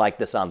anything like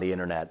this on the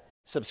internet.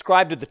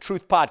 Subscribe to the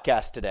Truth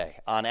Podcast today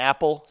on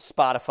Apple,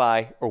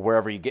 Spotify, or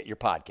wherever you get your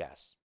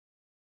podcasts.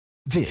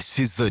 This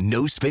is the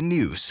No Spin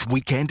News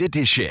Weekend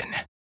Edition.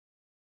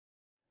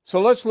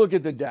 So let's look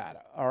at the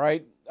data, all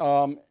right?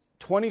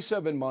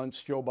 27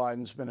 months Joe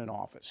Biden's been in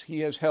office.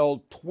 He has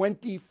held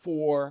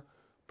 24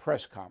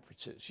 press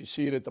conferences. You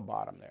see it at the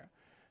bottom there.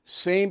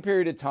 Same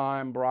period of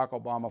time, Barack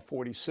Obama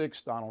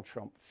 46, Donald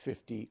Trump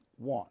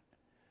 51.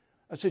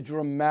 That's a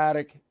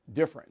dramatic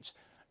difference.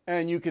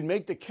 And you can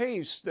make the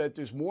case that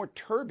there's more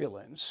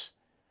turbulence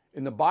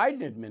in the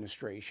Biden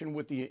administration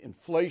with the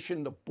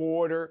inflation, the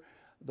border,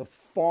 the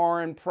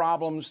foreign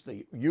problems,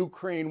 the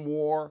Ukraine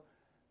war,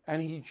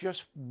 and he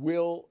just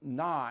will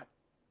not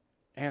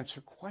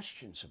answer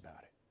questions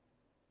about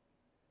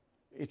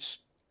it.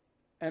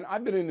 And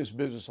I've been in this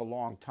business a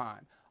long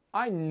time.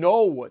 I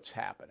know what's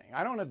happening.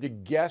 I don't have to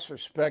guess or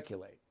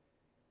speculate.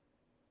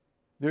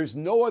 There's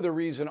no other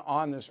reason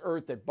on this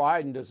earth that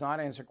Biden does not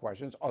answer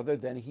questions other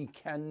than he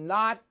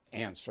cannot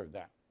answer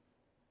them.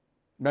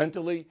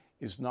 Mentally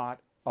is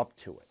not up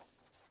to it.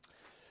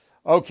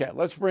 Okay,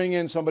 let's bring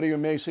in somebody who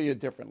may see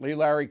it differently.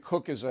 Larry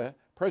Cook is a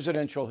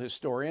presidential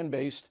historian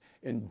based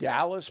in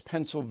Dallas,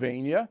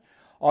 Pennsylvania.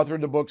 Author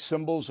of the book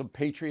Symbols of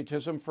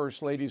Patriotism,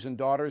 First Ladies and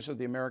Daughters of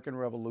the American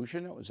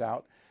Revolution. It was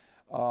out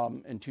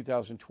in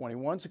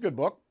 2021. It's a good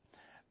book.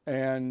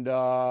 And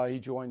he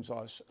joins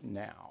us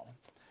now.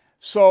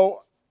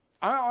 So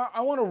I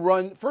want to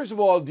run, first of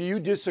all, do you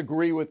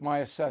disagree with my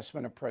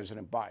assessment of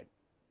President Biden?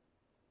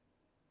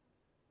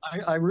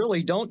 I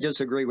really don't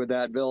disagree with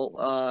that, Bill.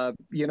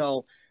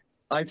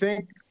 I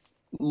think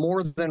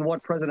more than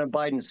what President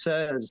Biden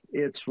says,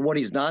 it's what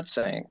he's not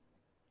saying.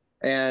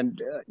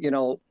 And,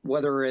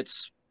 whether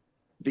it's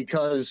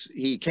because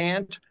he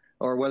can't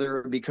or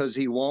whether because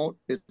he won't,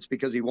 it's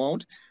because he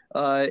won't.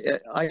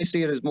 I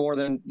see it as more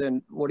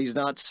than what he's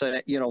not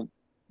saying,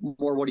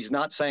 more what he's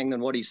not saying than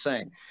what he's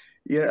saying.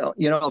 If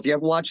you ever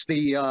watched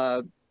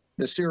the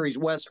the series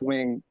West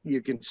Wing,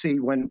 you can see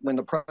when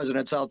the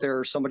president's out there,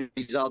 or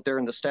somebody's out there,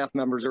 and the staff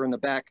members are in the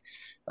back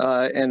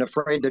and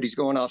afraid that he's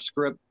going off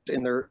script,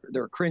 and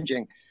they're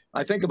cringing.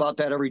 I think about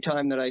that every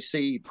time that I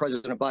see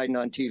President Biden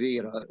on TV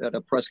at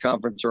a press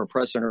conference or a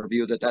press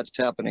interview, that's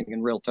happening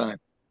in real time.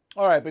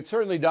 All right, but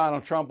certainly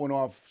Donald Trump went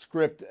off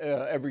script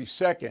every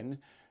second.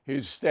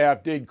 His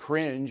staff did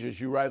cringe, as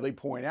you rightly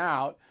point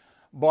out,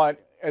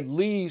 but at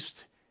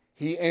least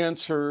he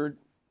answered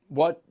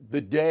what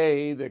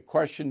the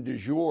question du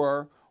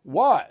jour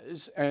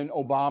was, and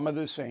Obama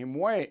the same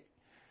way.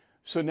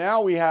 So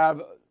now we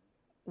have,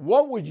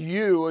 what would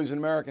you, as an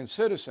American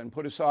citizen,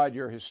 put aside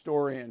your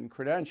historian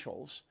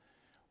credentials,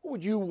 what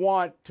would you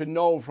want to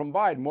know from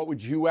Biden? What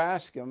would you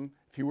ask him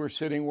if you were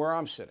sitting where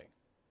I'm sitting?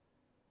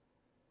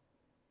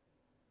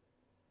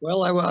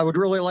 Well, I would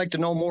really like to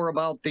know more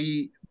about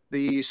the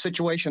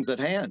situations at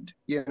hand.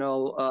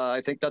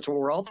 I think that's what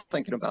we're all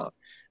thinking about.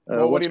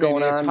 Well, what what's do you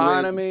mean, going the on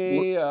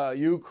economy,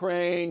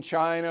 Ukraine,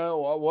 China?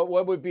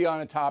 What would be on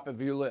the top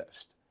of your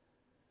list?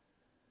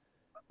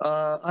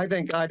 I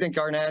think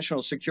our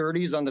national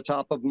security is on the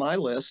top of my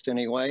list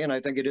anyway, and I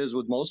think it is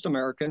with most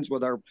Americans,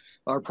 with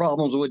our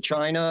problems with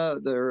China,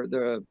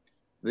 the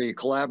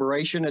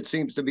collaboration it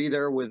seems to be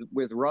there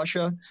with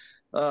Russia.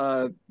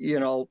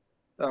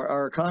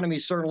 Our economy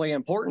is certainly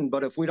important,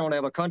 but if we don't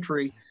have a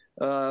country,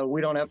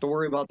 we don't have to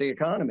worry about the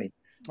economy.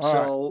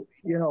 So,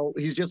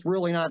 he's just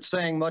really not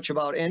saying much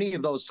about any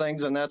of those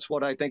things. And that's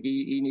what I think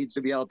he needs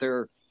to be out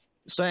there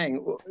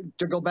saying.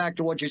 To go back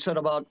to what you said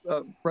about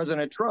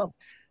President Trump,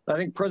 I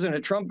think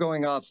President Trump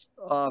going off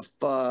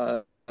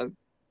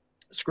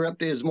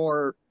script is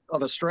more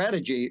of a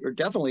strategy, or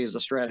definitely is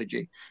a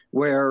strategy,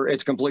 where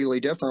it's completely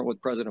different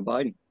with President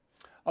Biden.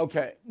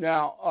 Okay.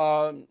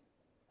 Now,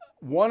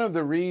 one of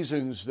the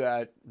reasons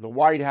that the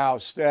White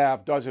House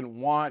staff doesn't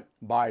want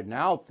Biden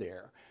out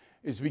there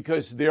is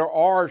because there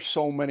are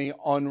so many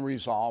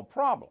unresolved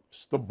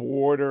problems. The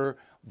border,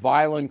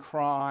 violent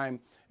crime,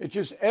 it's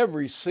just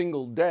every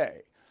single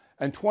day.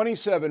 And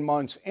 27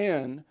 months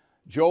in,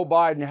 Joe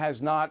Biden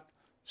has not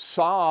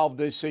solved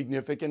a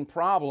significant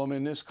problem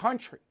in this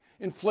country.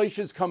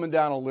 Inflation's coming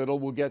down a little.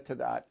 We'll get to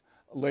that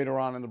later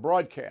on in the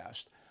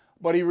broadcast.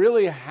 But he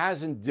really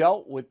hasn't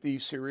dealt with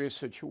these serious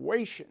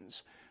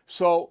situations.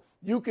 So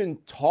you can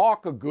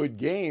talk a good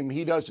game.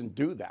 He doesn't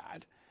do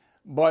that.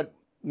 But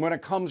when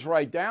it comes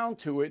right down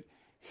to it,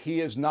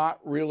 he is not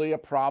really a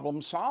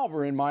problem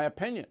solver, in my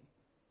opinion.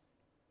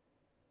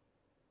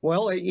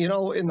 Well, in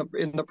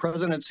the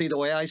presidency, the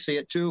way I see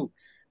it too,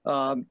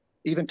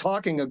 even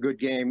talking a good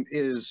game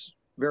is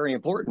very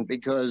important,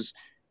 because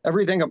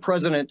everything a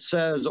president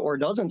says or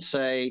doesn't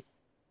say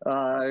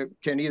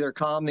can either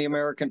calm the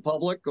American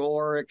public,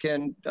 or it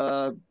can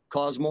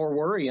cause more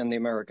worry in the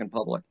American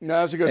public.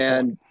 No, that's a good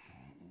point.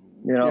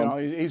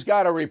 He's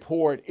got a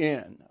report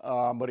in,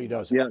 but he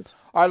doesn't. Yes.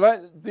 All right,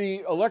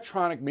 the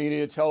electronic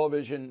media,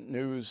 television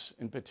news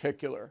in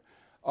particular,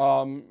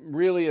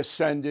 really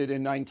ascended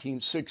in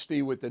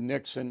 1960 with the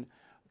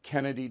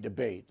Nixon-Kennedy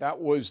debate. That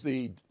was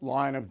the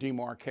line of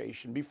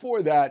demarcation.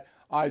 Before that,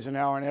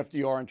 Eisenhower and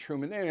FDR and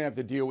Truman, they didn't have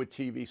to deal with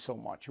TV so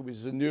much. It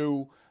was a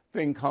new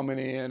thing coming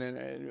in, and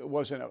it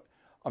wasn't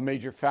a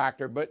major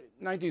factor. But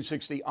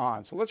 1960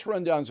 on. So let's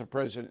run down some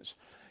presidents.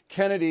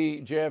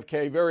 Kennedy,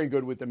 JFK, very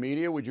good with the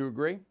media. Would you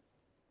agree?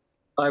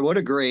 I would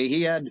agree.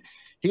 He had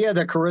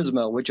the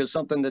charisma, which is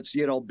something that's,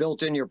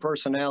 built in your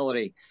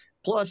personality.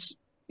 Plus,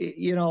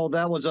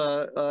 that was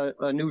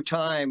a new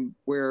time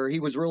where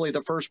he was really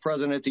the first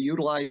president to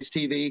utilize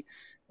TV.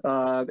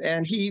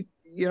 And he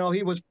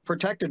was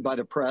protected by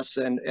the press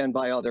and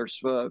by others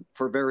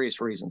for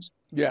various reasons.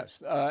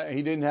 Yes.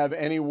 He didn't have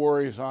any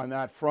worries on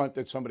that front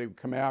that somebody would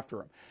come after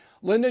him.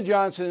 Lyndon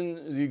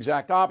Johnson, the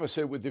exact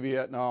opposite with the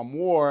Vietnam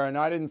War, and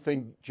I didn't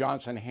think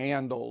Johnson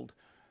handled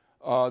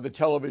the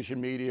television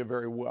media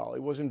very well. He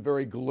wasn't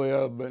very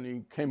glib, and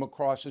he came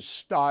across as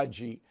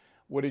stodgy.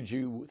 What did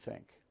you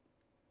think?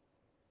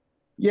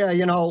 Yeah,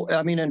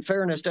 in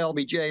fairness to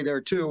LBJ there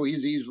too,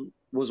 he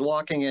was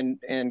walking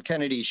in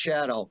Kennedy's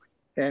shadow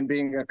and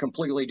being a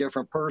completely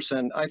different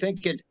person. I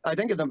think in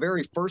the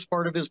very first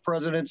part of his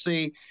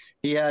presidency,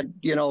 he had,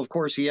 of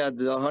course, he had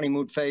the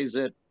honeymoon phase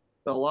that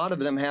a lot of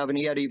them have, and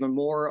he had even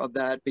more of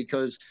that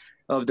because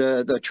of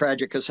the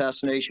tragic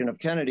assassination of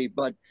Kennedy.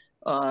 But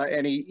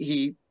and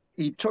he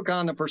took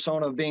on the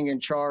persona of being in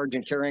charge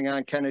and carrying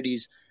on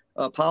Kennedy's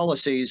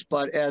policies.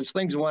 But as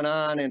things went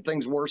on and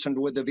things worsened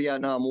with the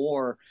Vietnam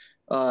War,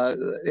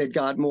 it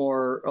got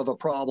more of a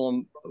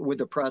problem with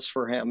the press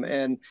for him.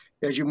 And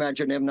as you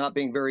mentioned, him not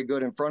being very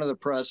good in front of the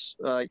press,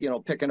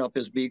 picking up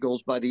his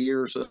beagles by the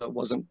ears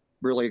wasn't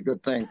really a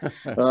good thing.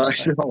 But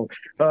it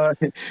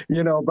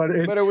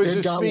was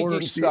his speaking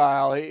worse.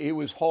 style. He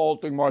was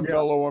halting my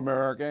fellow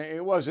American.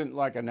 It wasn't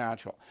like a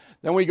natural.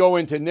 Then we go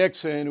into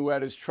Nixon, who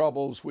had his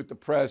troubles with the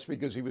press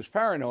because he was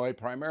paranoid,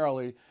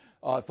 primarily,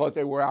 thought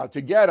they were out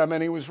to get him,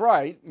 and he was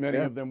right. Many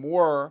of them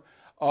were.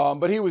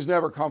 But he was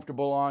never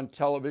comfortable on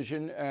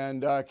television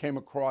and came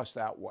across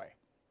that way.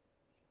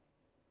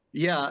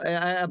 Yeah,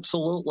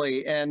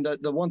 absolutely. And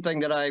the one thing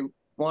that I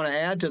want to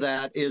add to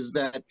that is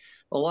that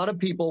a lot of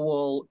people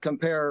will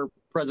compare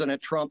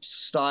President Trump's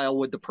style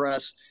with the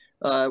press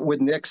with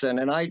Nixon,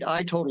 and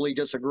I totally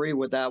disagree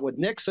with that. With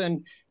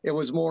Nixon, it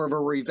was more of a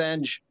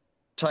revenge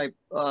type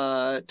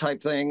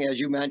thing, as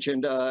you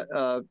mentioned.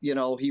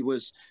 He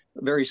was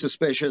very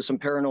suspicious and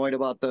paranoid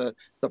about the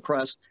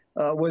press.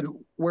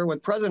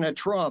 With President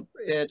Trump,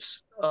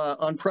 it's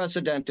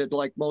unprecedented,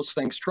 like most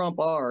things Trump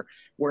are,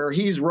 where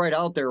he's right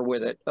out there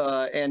with it,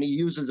 and he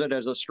uses it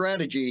as a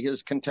strategy.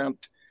 His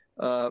contempt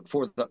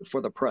for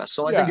the press.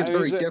 So I think it's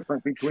very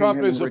different between Trump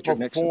him is and a Richard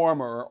Nixon.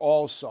 performer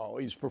also.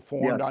 He's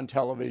performed on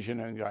television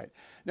and right.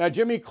 Now,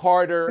 Jimmy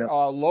Carter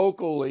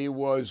locally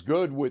was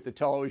good with the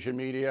television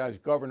media as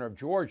governor of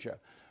Georgia.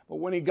 But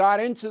when he got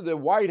into the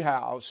White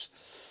House,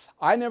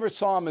 I never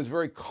saw him as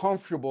very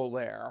comfortable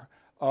there.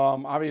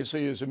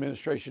 Obviously, his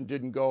administration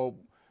didn't go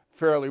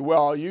fairly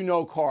well. You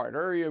know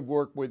Carter. You've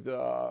worked with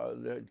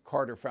the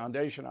Carter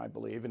Foundation, I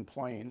believe, in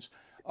Plains.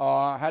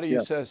 How do you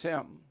assess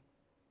him?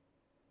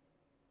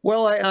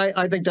 Well,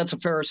 I think that's a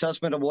fair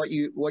assessment of what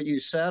you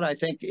said. I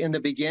think in the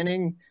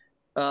beginning,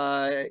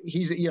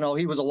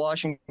 he was a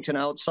Washington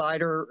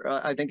outsider.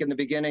 I think in the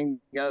beginning,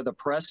 the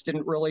press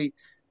didn't really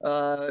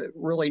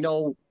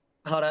know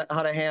how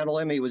to handle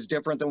him. He was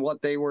different than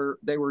what they were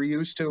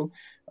used to.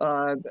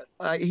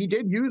 He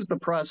did use the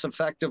press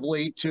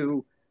effectively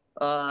to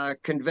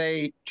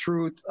convey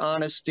truth,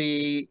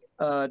 honesty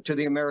to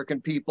the American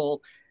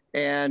people,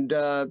 and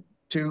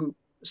to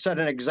set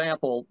an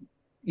example,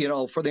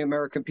 for the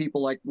American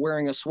people, like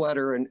wearing a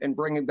sweater and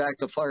bringing back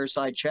the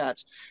fireside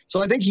chats.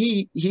 So I think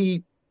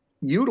he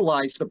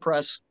utilized the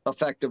press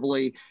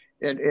effectively,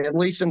 at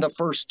least in the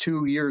first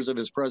 2 years of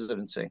his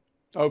presidency.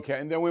 Okay,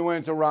 and then we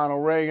went to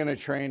Ronald Reagan, a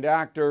trained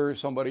actor,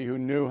 somebody who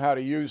knew how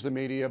to use the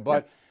media.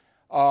 But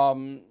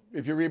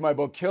if you read my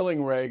book,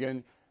 Killing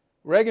Reagan,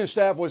 Reagan's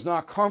staff was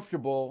not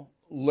comfortable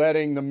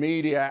letting the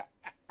media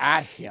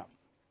at him.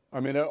 I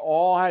mean, it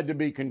all had to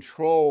be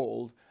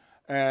controlled.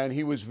 And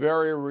he was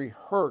very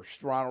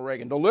rehearsed, Ronald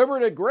Reagan.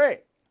 Delivered it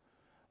great,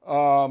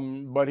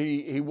 but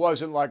he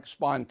wasn't like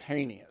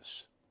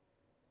spontaneous.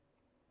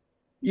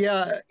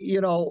 Yeah,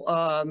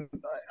 I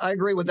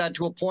agree with that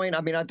to a point.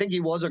 I mean, I think he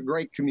was a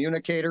great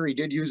communicator. He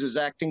did use his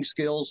acting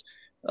skills.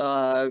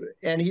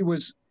 And he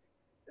was,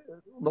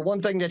 the one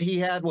thing that he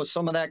had was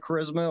some of that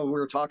charisma we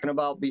were talking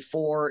about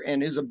before,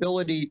 and his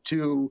ability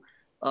to,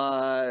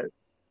 to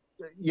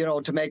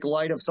make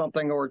light of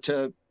something or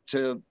to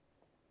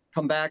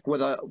come back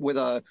with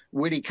a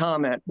witty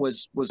comment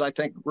was I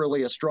think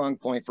really a strong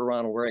point for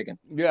Ronald Reagan.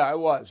 Yeah, it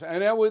was,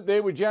 and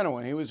they were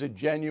genuine. He was a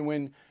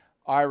genuine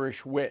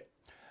Irish wit.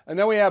 And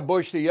then we have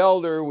Bush the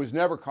Elder, who was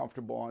never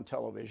comfortable on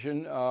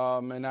television,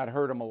 and that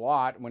hurt him a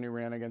lot when he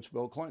ran against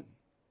Bill Clinton.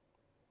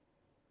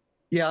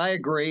 Yeah, I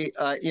agree.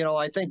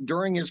 I think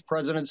during his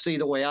presidency,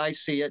 the way I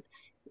see it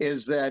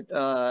is that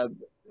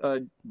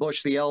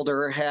Bush the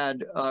Elder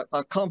had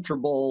a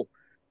comfortable,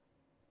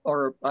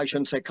 or I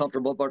shouldn't say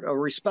comfortable, but a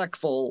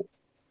respectful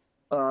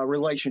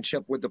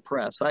relationship with the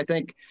press. I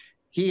think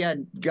he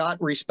had got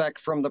respect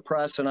from the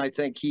press, and I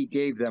think he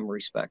gave them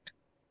respect.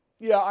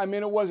 Yeah, I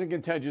mean, it wasn't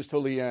contentious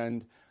till the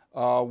end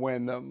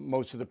when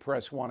most of the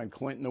press wanted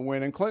Clinton to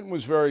win. And Clinton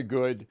was very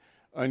good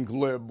and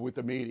glib with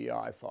the media,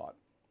 I thought.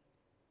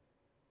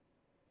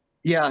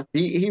 Yeah,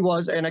 he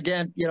was. And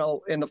again,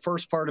 in the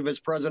first part of his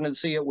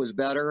presidency, it was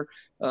better.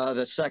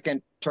 The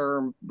second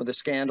term, with the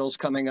scandals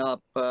coming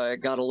up, it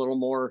got a little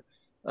more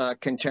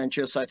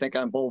contentious, I think,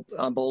 on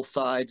both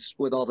sides,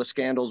 with all the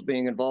scandals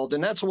being involved.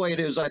 And that's the way it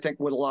is, I think,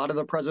 with a lot of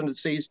the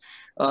presidencies,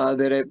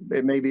 that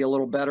it may be a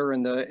little better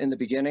in the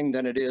beginning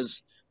than it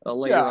is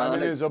later on. Yeah, I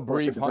mean, it is a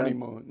brief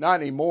honeymoon.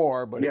 Not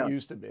anymore, but it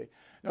used to be.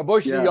 Now,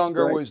 Bush the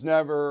Younger was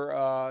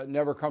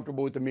never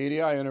comfortable with the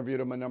media. I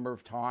interviewed him a number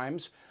of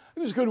times. He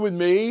was good with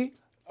me,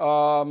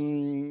 but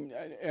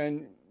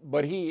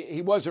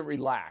he wasn't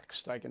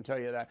relaxed, I can tell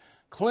you that.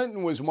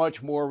 Clinton was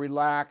much more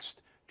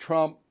relaxed.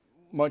 Trump,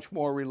 much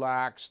more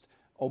relaxed.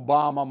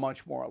 Obama,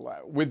 much more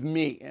relaxed. With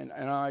me, and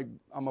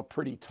I'm a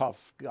pretty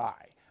tough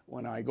guy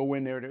when I go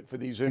in there for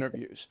these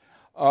interviews.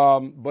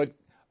 But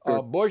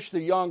Bush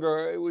the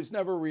Younger, it was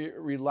never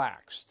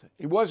relaxed.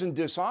 He wasn't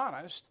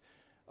dishonest.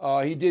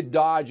 He did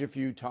dodge a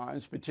few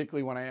times,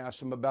 particularly when I asked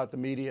him about the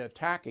media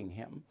attacking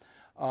him.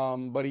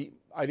 But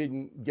I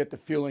didn't get the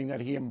feeling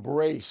that he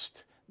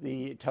embraced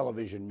the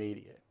television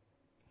media.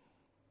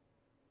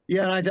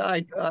 Yeah, and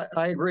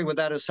I agree with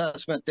that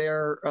assessment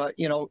there.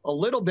 A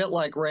little bit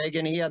like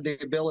Reagan, he had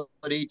the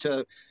ability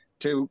to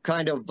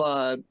kind of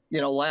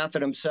laugh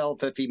at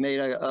himself if he made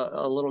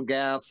a little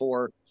gaffe,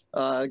 or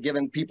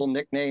giving people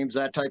nicknames,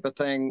 that type of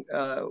thing,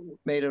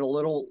 made it a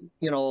little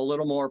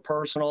more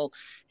personal.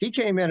 He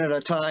came in at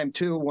a time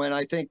too when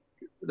I think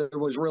there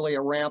was really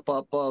a ramp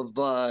up of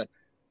a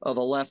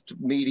left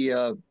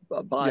media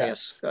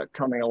bias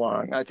coming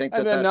along. I think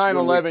that's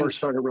when we first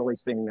started really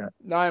seeing that.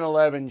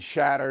 9/11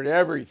 shattered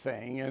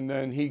everything, and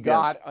then he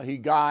got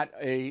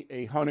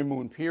a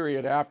honeymoon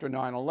period after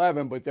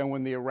 9/11. But then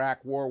when the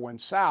Iraq War went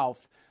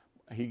south,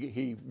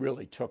 he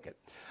really took it.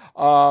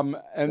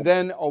 And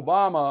then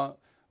Obama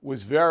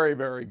was very,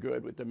 very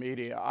good with the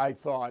media. I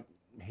thought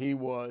he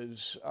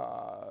was,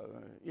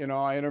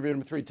 I interviewed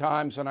him 3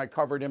 times, and I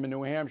covered him in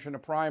New Hampshire in the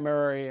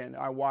primary, and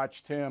I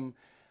watched him.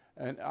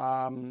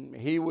 And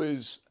he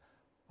was,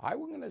 I'm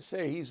going to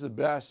say he's the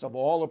best of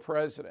all the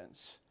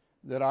presidents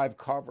that I've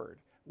covered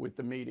with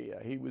the media.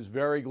 He was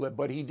very glib,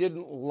 but he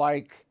didn't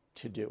like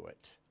to do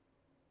it.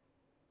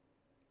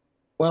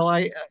 Well,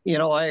 I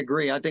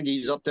agree. I think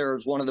he's up there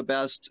as one of the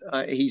best.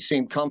 He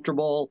seemed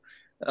comfortable.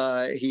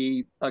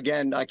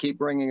 Again, I keep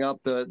bringing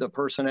up the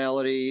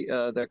personality,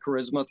 the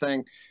charisma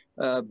thing.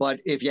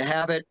 But if you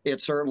have it,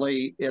 it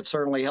certainly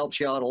helps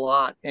you out a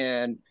lot.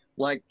 And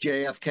like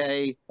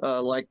JFK,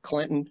 like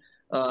Clinton,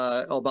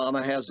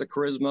 Obama has the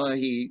charisma.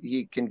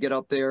 He can get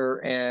up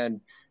there and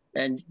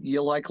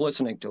you like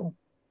listening to him.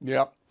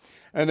 Yep.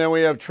 And then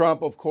we have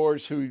Trump, of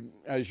course, who,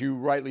 as you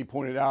rightly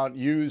pointed out,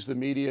 used the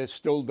media,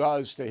 still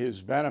does to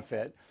his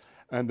benefit.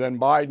 And then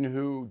Biden,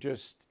 who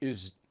just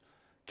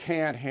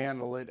can't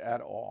handle it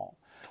at all.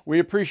 We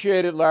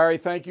appreciate it, Larry.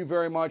 Thank you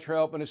very much for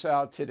helping us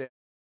out today.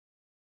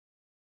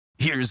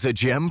 Here's a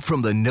gem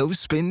from the No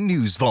Spin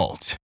News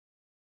Vault.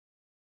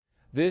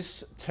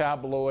 This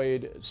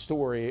tabloid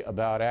story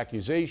about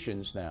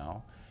accusations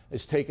now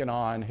has taken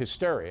on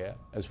hysteria,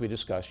 as we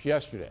discussed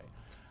yesterday.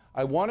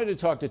 I wanted to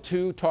talk to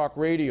 2 talk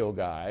radio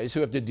guys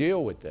who have to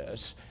deal with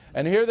this,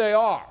 and here they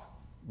are.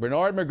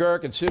 Bernard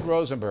McGuirk and Sid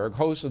Rosenberg,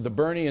 hosts of the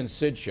Bernie and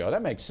Sid Show.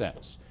 That makes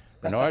sense.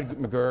 Bernard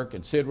McGuirk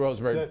and Sid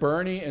Rosenberg,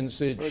 Bernie and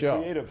Sid Very Show.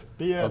 creative.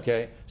 BS.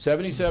 Okay,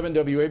 77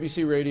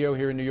 WABC Radio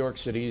here in New York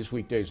City is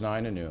weekdays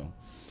 9 to noon.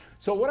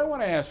 So what I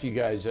want to ask you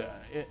guys,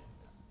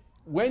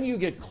 when you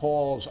get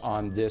calls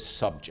on this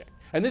subject,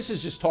 and this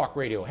is just talk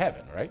radio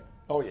heaven, right?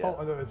 Oh, yeah.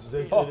 Oh, no,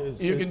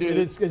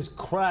 it's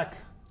crack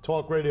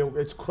talk radio.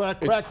 It's crack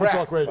for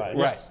talk radio.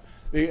 Right.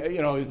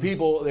 Yes.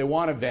 People, they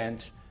want to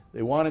vent,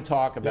 they want to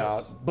talk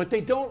about, but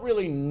they don't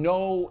really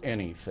know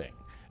anything.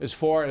 As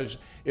far as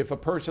if a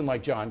person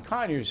like John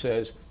Conyers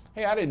says,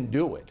 hey, I didn't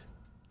do it.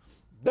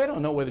 They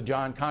don't know whether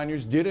John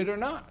Conyers did it or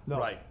not. No.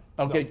 Right.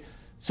 Okay. No.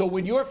 So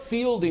when you're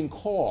fielding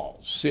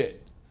calls, Sid,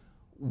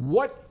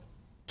 what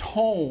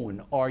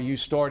tone are you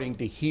starting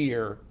to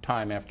hear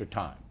time after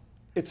time?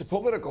 It's a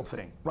political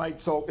thing, right?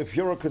 So if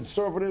you're a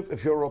conservative,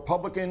 if you're a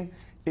Republican,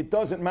 it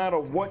doesn't matter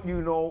what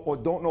you know or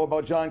don't know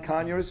about John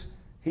Conyers.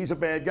 He's a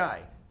bad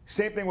guy.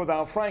 Same thing with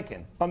Al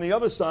Franken. On the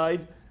other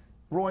side,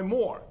 Roy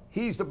Moore.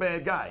 He's the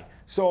bad guy.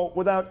 So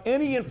without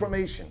any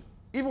information,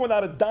 even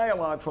without a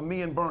dialogue from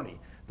me and Bernie,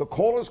 the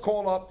callers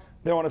call up,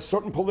 they're on a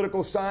certain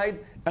political side,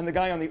 and the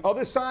guy on the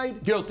other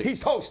side, guilty. He's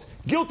toast.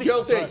 Guilty.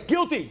 Guilty. Right.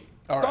 Guilty.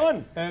 All right.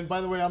 Done. And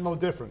by the way, I'm no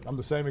different. I'm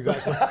the same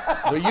exactly.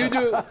 So you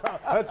do.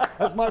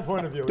 That's my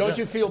point of view. Don't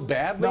you feel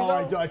badly?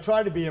 No, though? I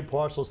try to be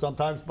impartial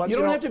sometimes, but You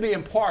don't have to be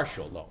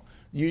impartial, though.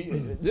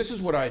 This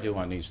is what I do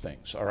on these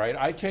things, all right?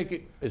 I take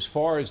it as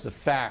far as the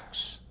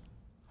facts.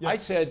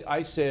 Yes.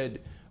 I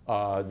said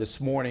this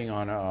morning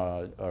on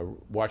a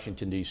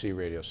Washington, D.C.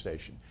 radio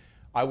station,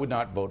 I would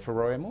not vote for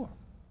Roy Moore.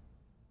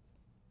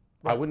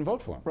 Right. I wouldn't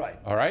vote for him. Right.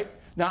 All right?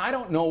 Now, I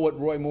don't know what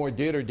Roy Moore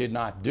did or did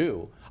not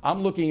do.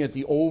 I'm looking at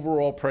the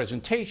overall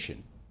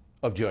presentation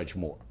of Judge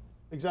Moore.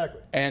 Exactly.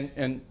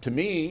 And to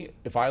me,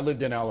 if I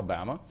lived in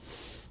Alabama,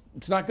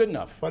 it's not good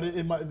enough. But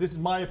this is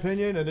my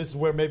opinion, and this is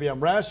where maybe I'm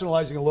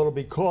rationalizing a little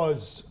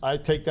because I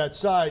take that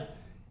side.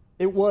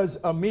 It was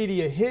a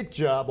media hit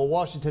job, a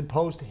Washington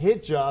Post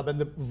hit job,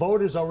 and the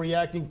voters are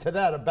reacting to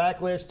that, a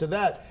backlash to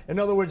that. In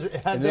other words,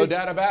 had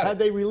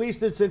they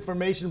released this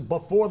information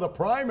before the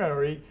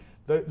primary,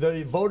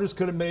 the voters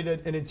could have made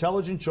an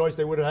intelligent choice.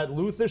 They would have had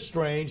Luther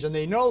Strange, and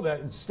they know that.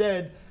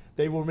 Instead,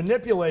 they were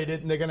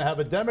manipulated, and they're going to have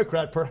a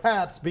Democrat,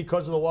 perhaps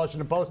because of the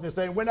Washington Post, and they're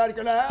saying, we're not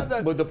going to have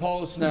that. But the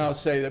polls now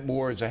say that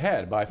Moore is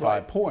ahead by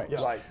 5 points.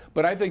 Yeah. Right.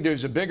 But I think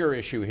there's a bigger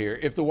issue here.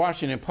 If the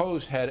Washington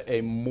Post had a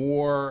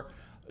more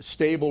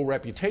stable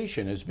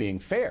reputation as being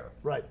fair,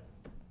 right,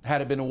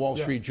 had it been a Wall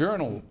Street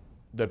Journal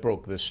that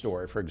broke this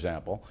story, for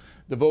example,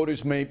 the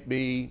voters may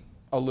be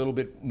a little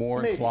bit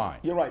more inclined.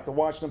 You're right. The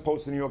Washington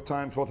Post and the New York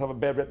Times both have a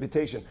bad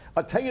reputation.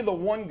 I'll tell you the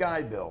one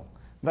guy, Bill,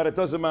 that it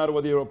doesn't matter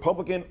whether you're a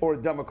Republican or a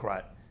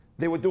Democrat.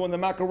 They were doing the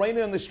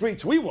Macarena in the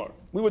streets. We were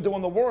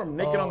doing the worm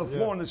naked on the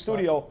floor in the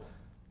studio. Right.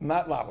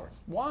 Matt Lauer.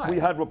 Why? We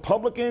had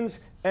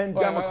Republicans and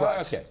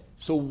Democrats. Okay.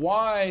 So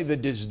why the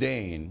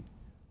disdain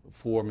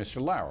for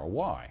Mr. Lauer?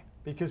 Why?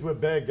 Because we're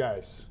bad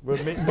guys.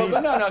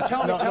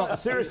 Tell me.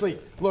 Seriously,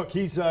 look,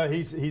 he's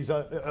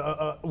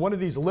one of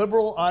these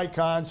liberal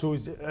icons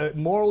who's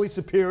morally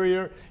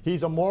superior.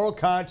 He's a moral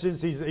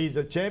conscience. He's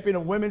a champion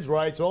of women's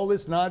rights. All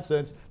this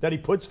nonsense that he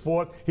puts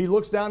forth. He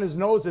looks down his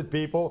nose at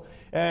people,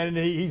 and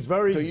he's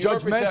very judgmental. So your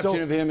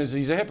perception of him is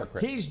he's a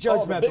hypocrite. He's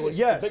judgmental,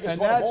 yes, and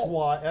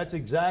that's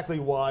exactly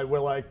why we're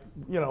like,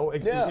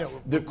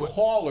 The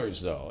callers,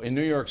 though, in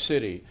New York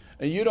City,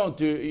 you don't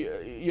do,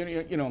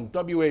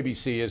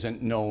 WABC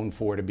isn't known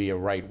for to be a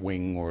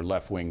right-wing or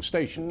left-wing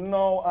station.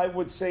 No, I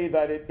would say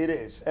that it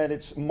is, and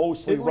it's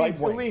mostly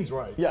right-wing. It leans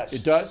right. Yes.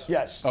 It does?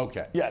 Yes.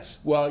 Okay. Yes.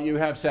 Well, you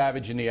have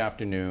Savage in the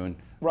afternoon.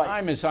 Right.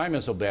 I miss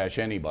will bash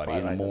anybody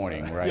in the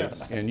morning, right?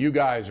 Yes. And you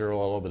guys are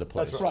all over the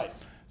place. That's right.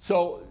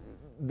 So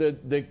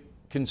the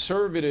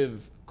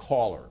conservative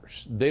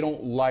callers, they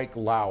don't like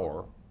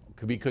Lauer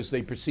because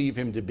they perceive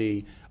him to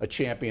be a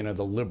champion of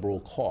the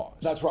liberal cause.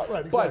 That's right.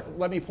 Right, But exactly.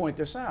 let me point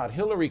this out.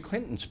 Hillary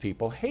Clinton's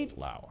people hate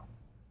Lauer,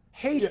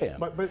 hate him,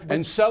 but-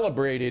 and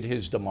celebrated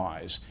his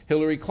demise.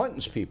 Hillary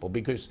Clinton's people,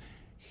 because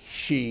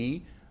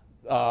she,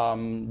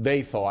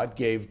 they thought,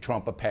 gave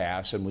Trump a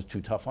pass and was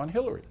too tough on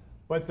Hillary.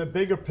 But the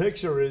bigger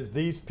picture is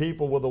these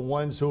people were the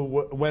ones who,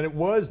 when it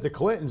was the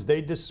Clintons,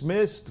 they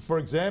dismissed, for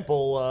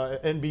example,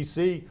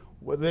 NBC.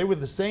 They were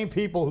the same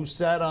people who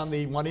sat on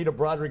the Juanita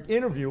Broderick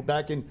interview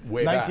back in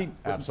Way back.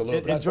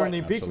 Absolutely. during the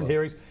impeachment Absolutely.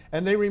 hearings,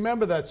 and they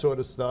remember that sort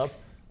of stuff.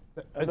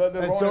 The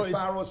Ronan so it's-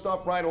 Farrow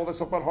stuff, right? All this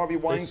stuff about Harvey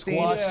Weinstein.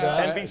 squashed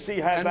that. NBC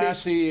had that.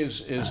 NBC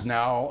is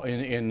now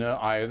in the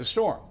eye of the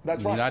storm.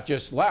 That's right. Not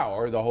just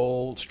Lauer, the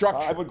whole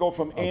structure. I would go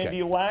from Okay.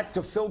 Andy Lack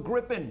to Phil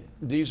Griffin.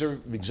 These are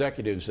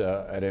executives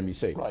at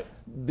NBC. Right.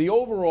 The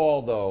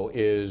overall, though,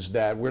 is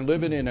that we're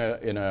living in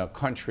a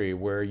country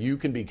where you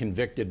can be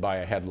convicted by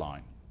a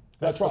headline.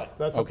 That's right.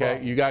 That's a Okay,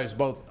 problem. you guys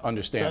both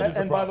understand.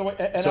 And by the way,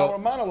 and So- our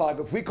monologue,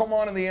 if we come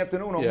on in the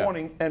afternoon or Yeah.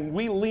 morning and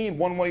we lean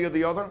one way or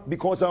the other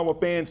because our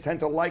fans tend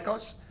to like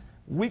us,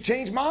 we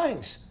change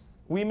minds.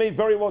 We may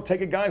very well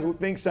take a guy who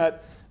thinks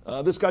that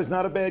this guy's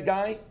not a bad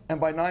guy, and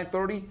by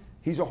 9:30,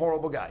 he's a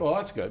horrible guy. Well,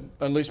 that's good.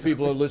 At least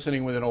people are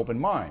listening with an open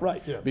mind.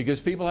 Right, yeah. Because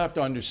people have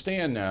to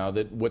understand now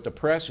that what the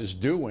press is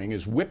doing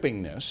is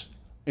whipping this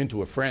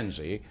into a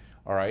frenzy,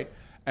 all right?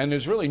 And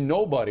there's really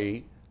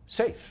nobody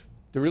safe.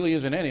 There really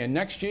isn't any. And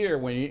next year,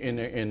 when you,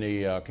 in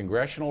the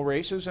congressional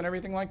races and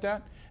everything like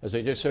that, as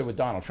they just said with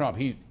Donald Trump,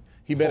 he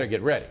better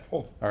get ready.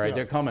 All right, yeah.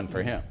 they're coming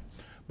for him.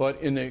 But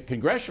in the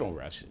congressional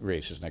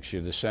races next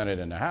year, the Senate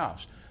and the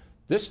House,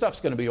 this stuff's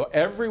going to be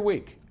every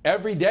week,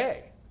 every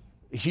day.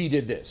 He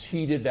did this,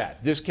 he did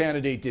that. This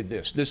candidate did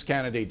this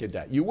candidate did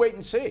that. You wait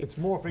and see. It's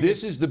morphing.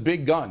 This is the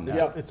big gun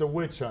now. It's a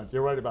witch hunt.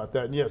 You're right about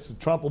that. And yes,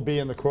 Trump will be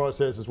in the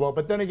crosshairs as well.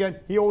 But then again,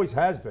 he always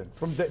has been.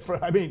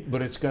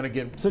 But it's going to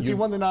get since he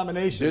won the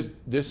nomination.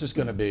 This is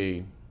going to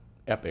be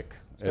epic,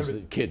 as gonna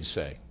the kids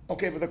say.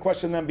 Okay, but the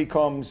question then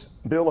becomes,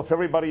 Bill, if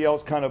everybody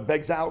else kind of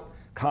begs out,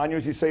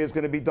 Conyers, you say, is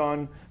going to be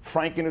done,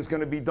 Franken is going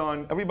to be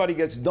done, everybody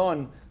gets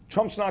done,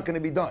 Trump's not going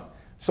to be done.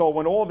 So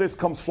when all this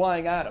comes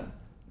flying at him,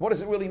 what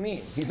does it really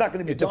mean? He's not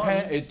going to be done.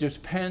 It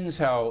depends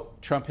how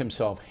Trump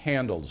himself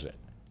handles it,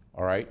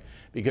 all right?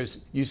 Because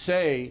you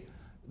say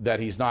that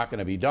he's not going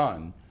to be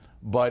done,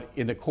 but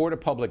in the court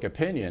of public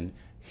opinion,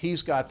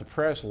 he's got the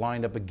press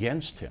lined up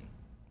against him.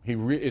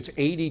 It's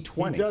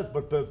 80-20. He does,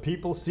 but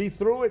people see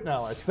through it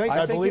now.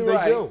 I believe you're they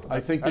right. do.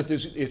 I think that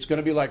it's going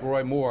to be like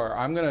Roy Moore.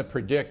 I'm going to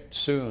predict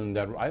soon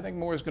that I think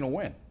Moore is going to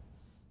win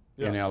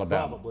in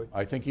Alabama. Probably.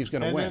 I think he's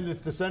going to win. And then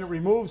if the Senate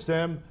removes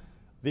him,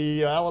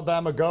 the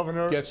Alabama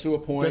governor gets to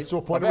appoint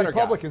a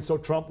Republican. So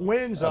Trump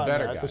wins on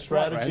better that. guy. The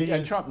strategy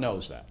and is. Trump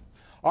knows that.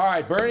 All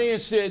right, Bernie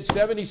and Sid,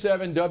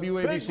 77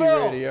 WABC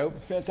Bill. Radio.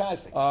 It's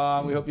fantastic.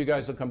 We hope you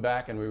guys will come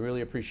back, and we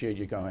really appreciate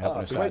you helping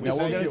us it's out. great to Now,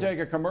 we're see going to you. take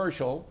a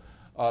commercial,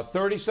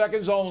 30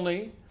 seconds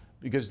only,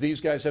 because these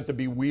guys have to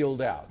be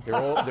wheeled out. They're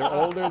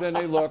older than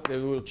they look. There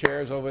are little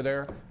chairs over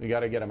there. We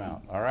got to get them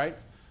out. All right?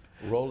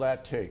 Roll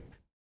that tape.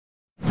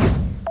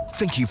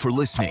 Thank you for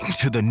listening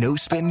to the No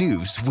Spin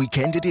News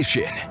Weekend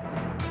Edition.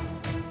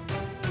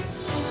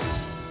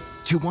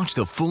 To watch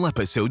the full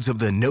episodes of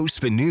the No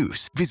Spin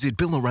News, visit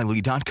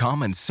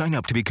BillO'Reilly.com and sign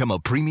up to become a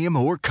premium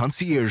or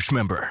concierge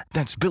member.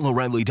 That's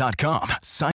BillO'Reilly.com. Sign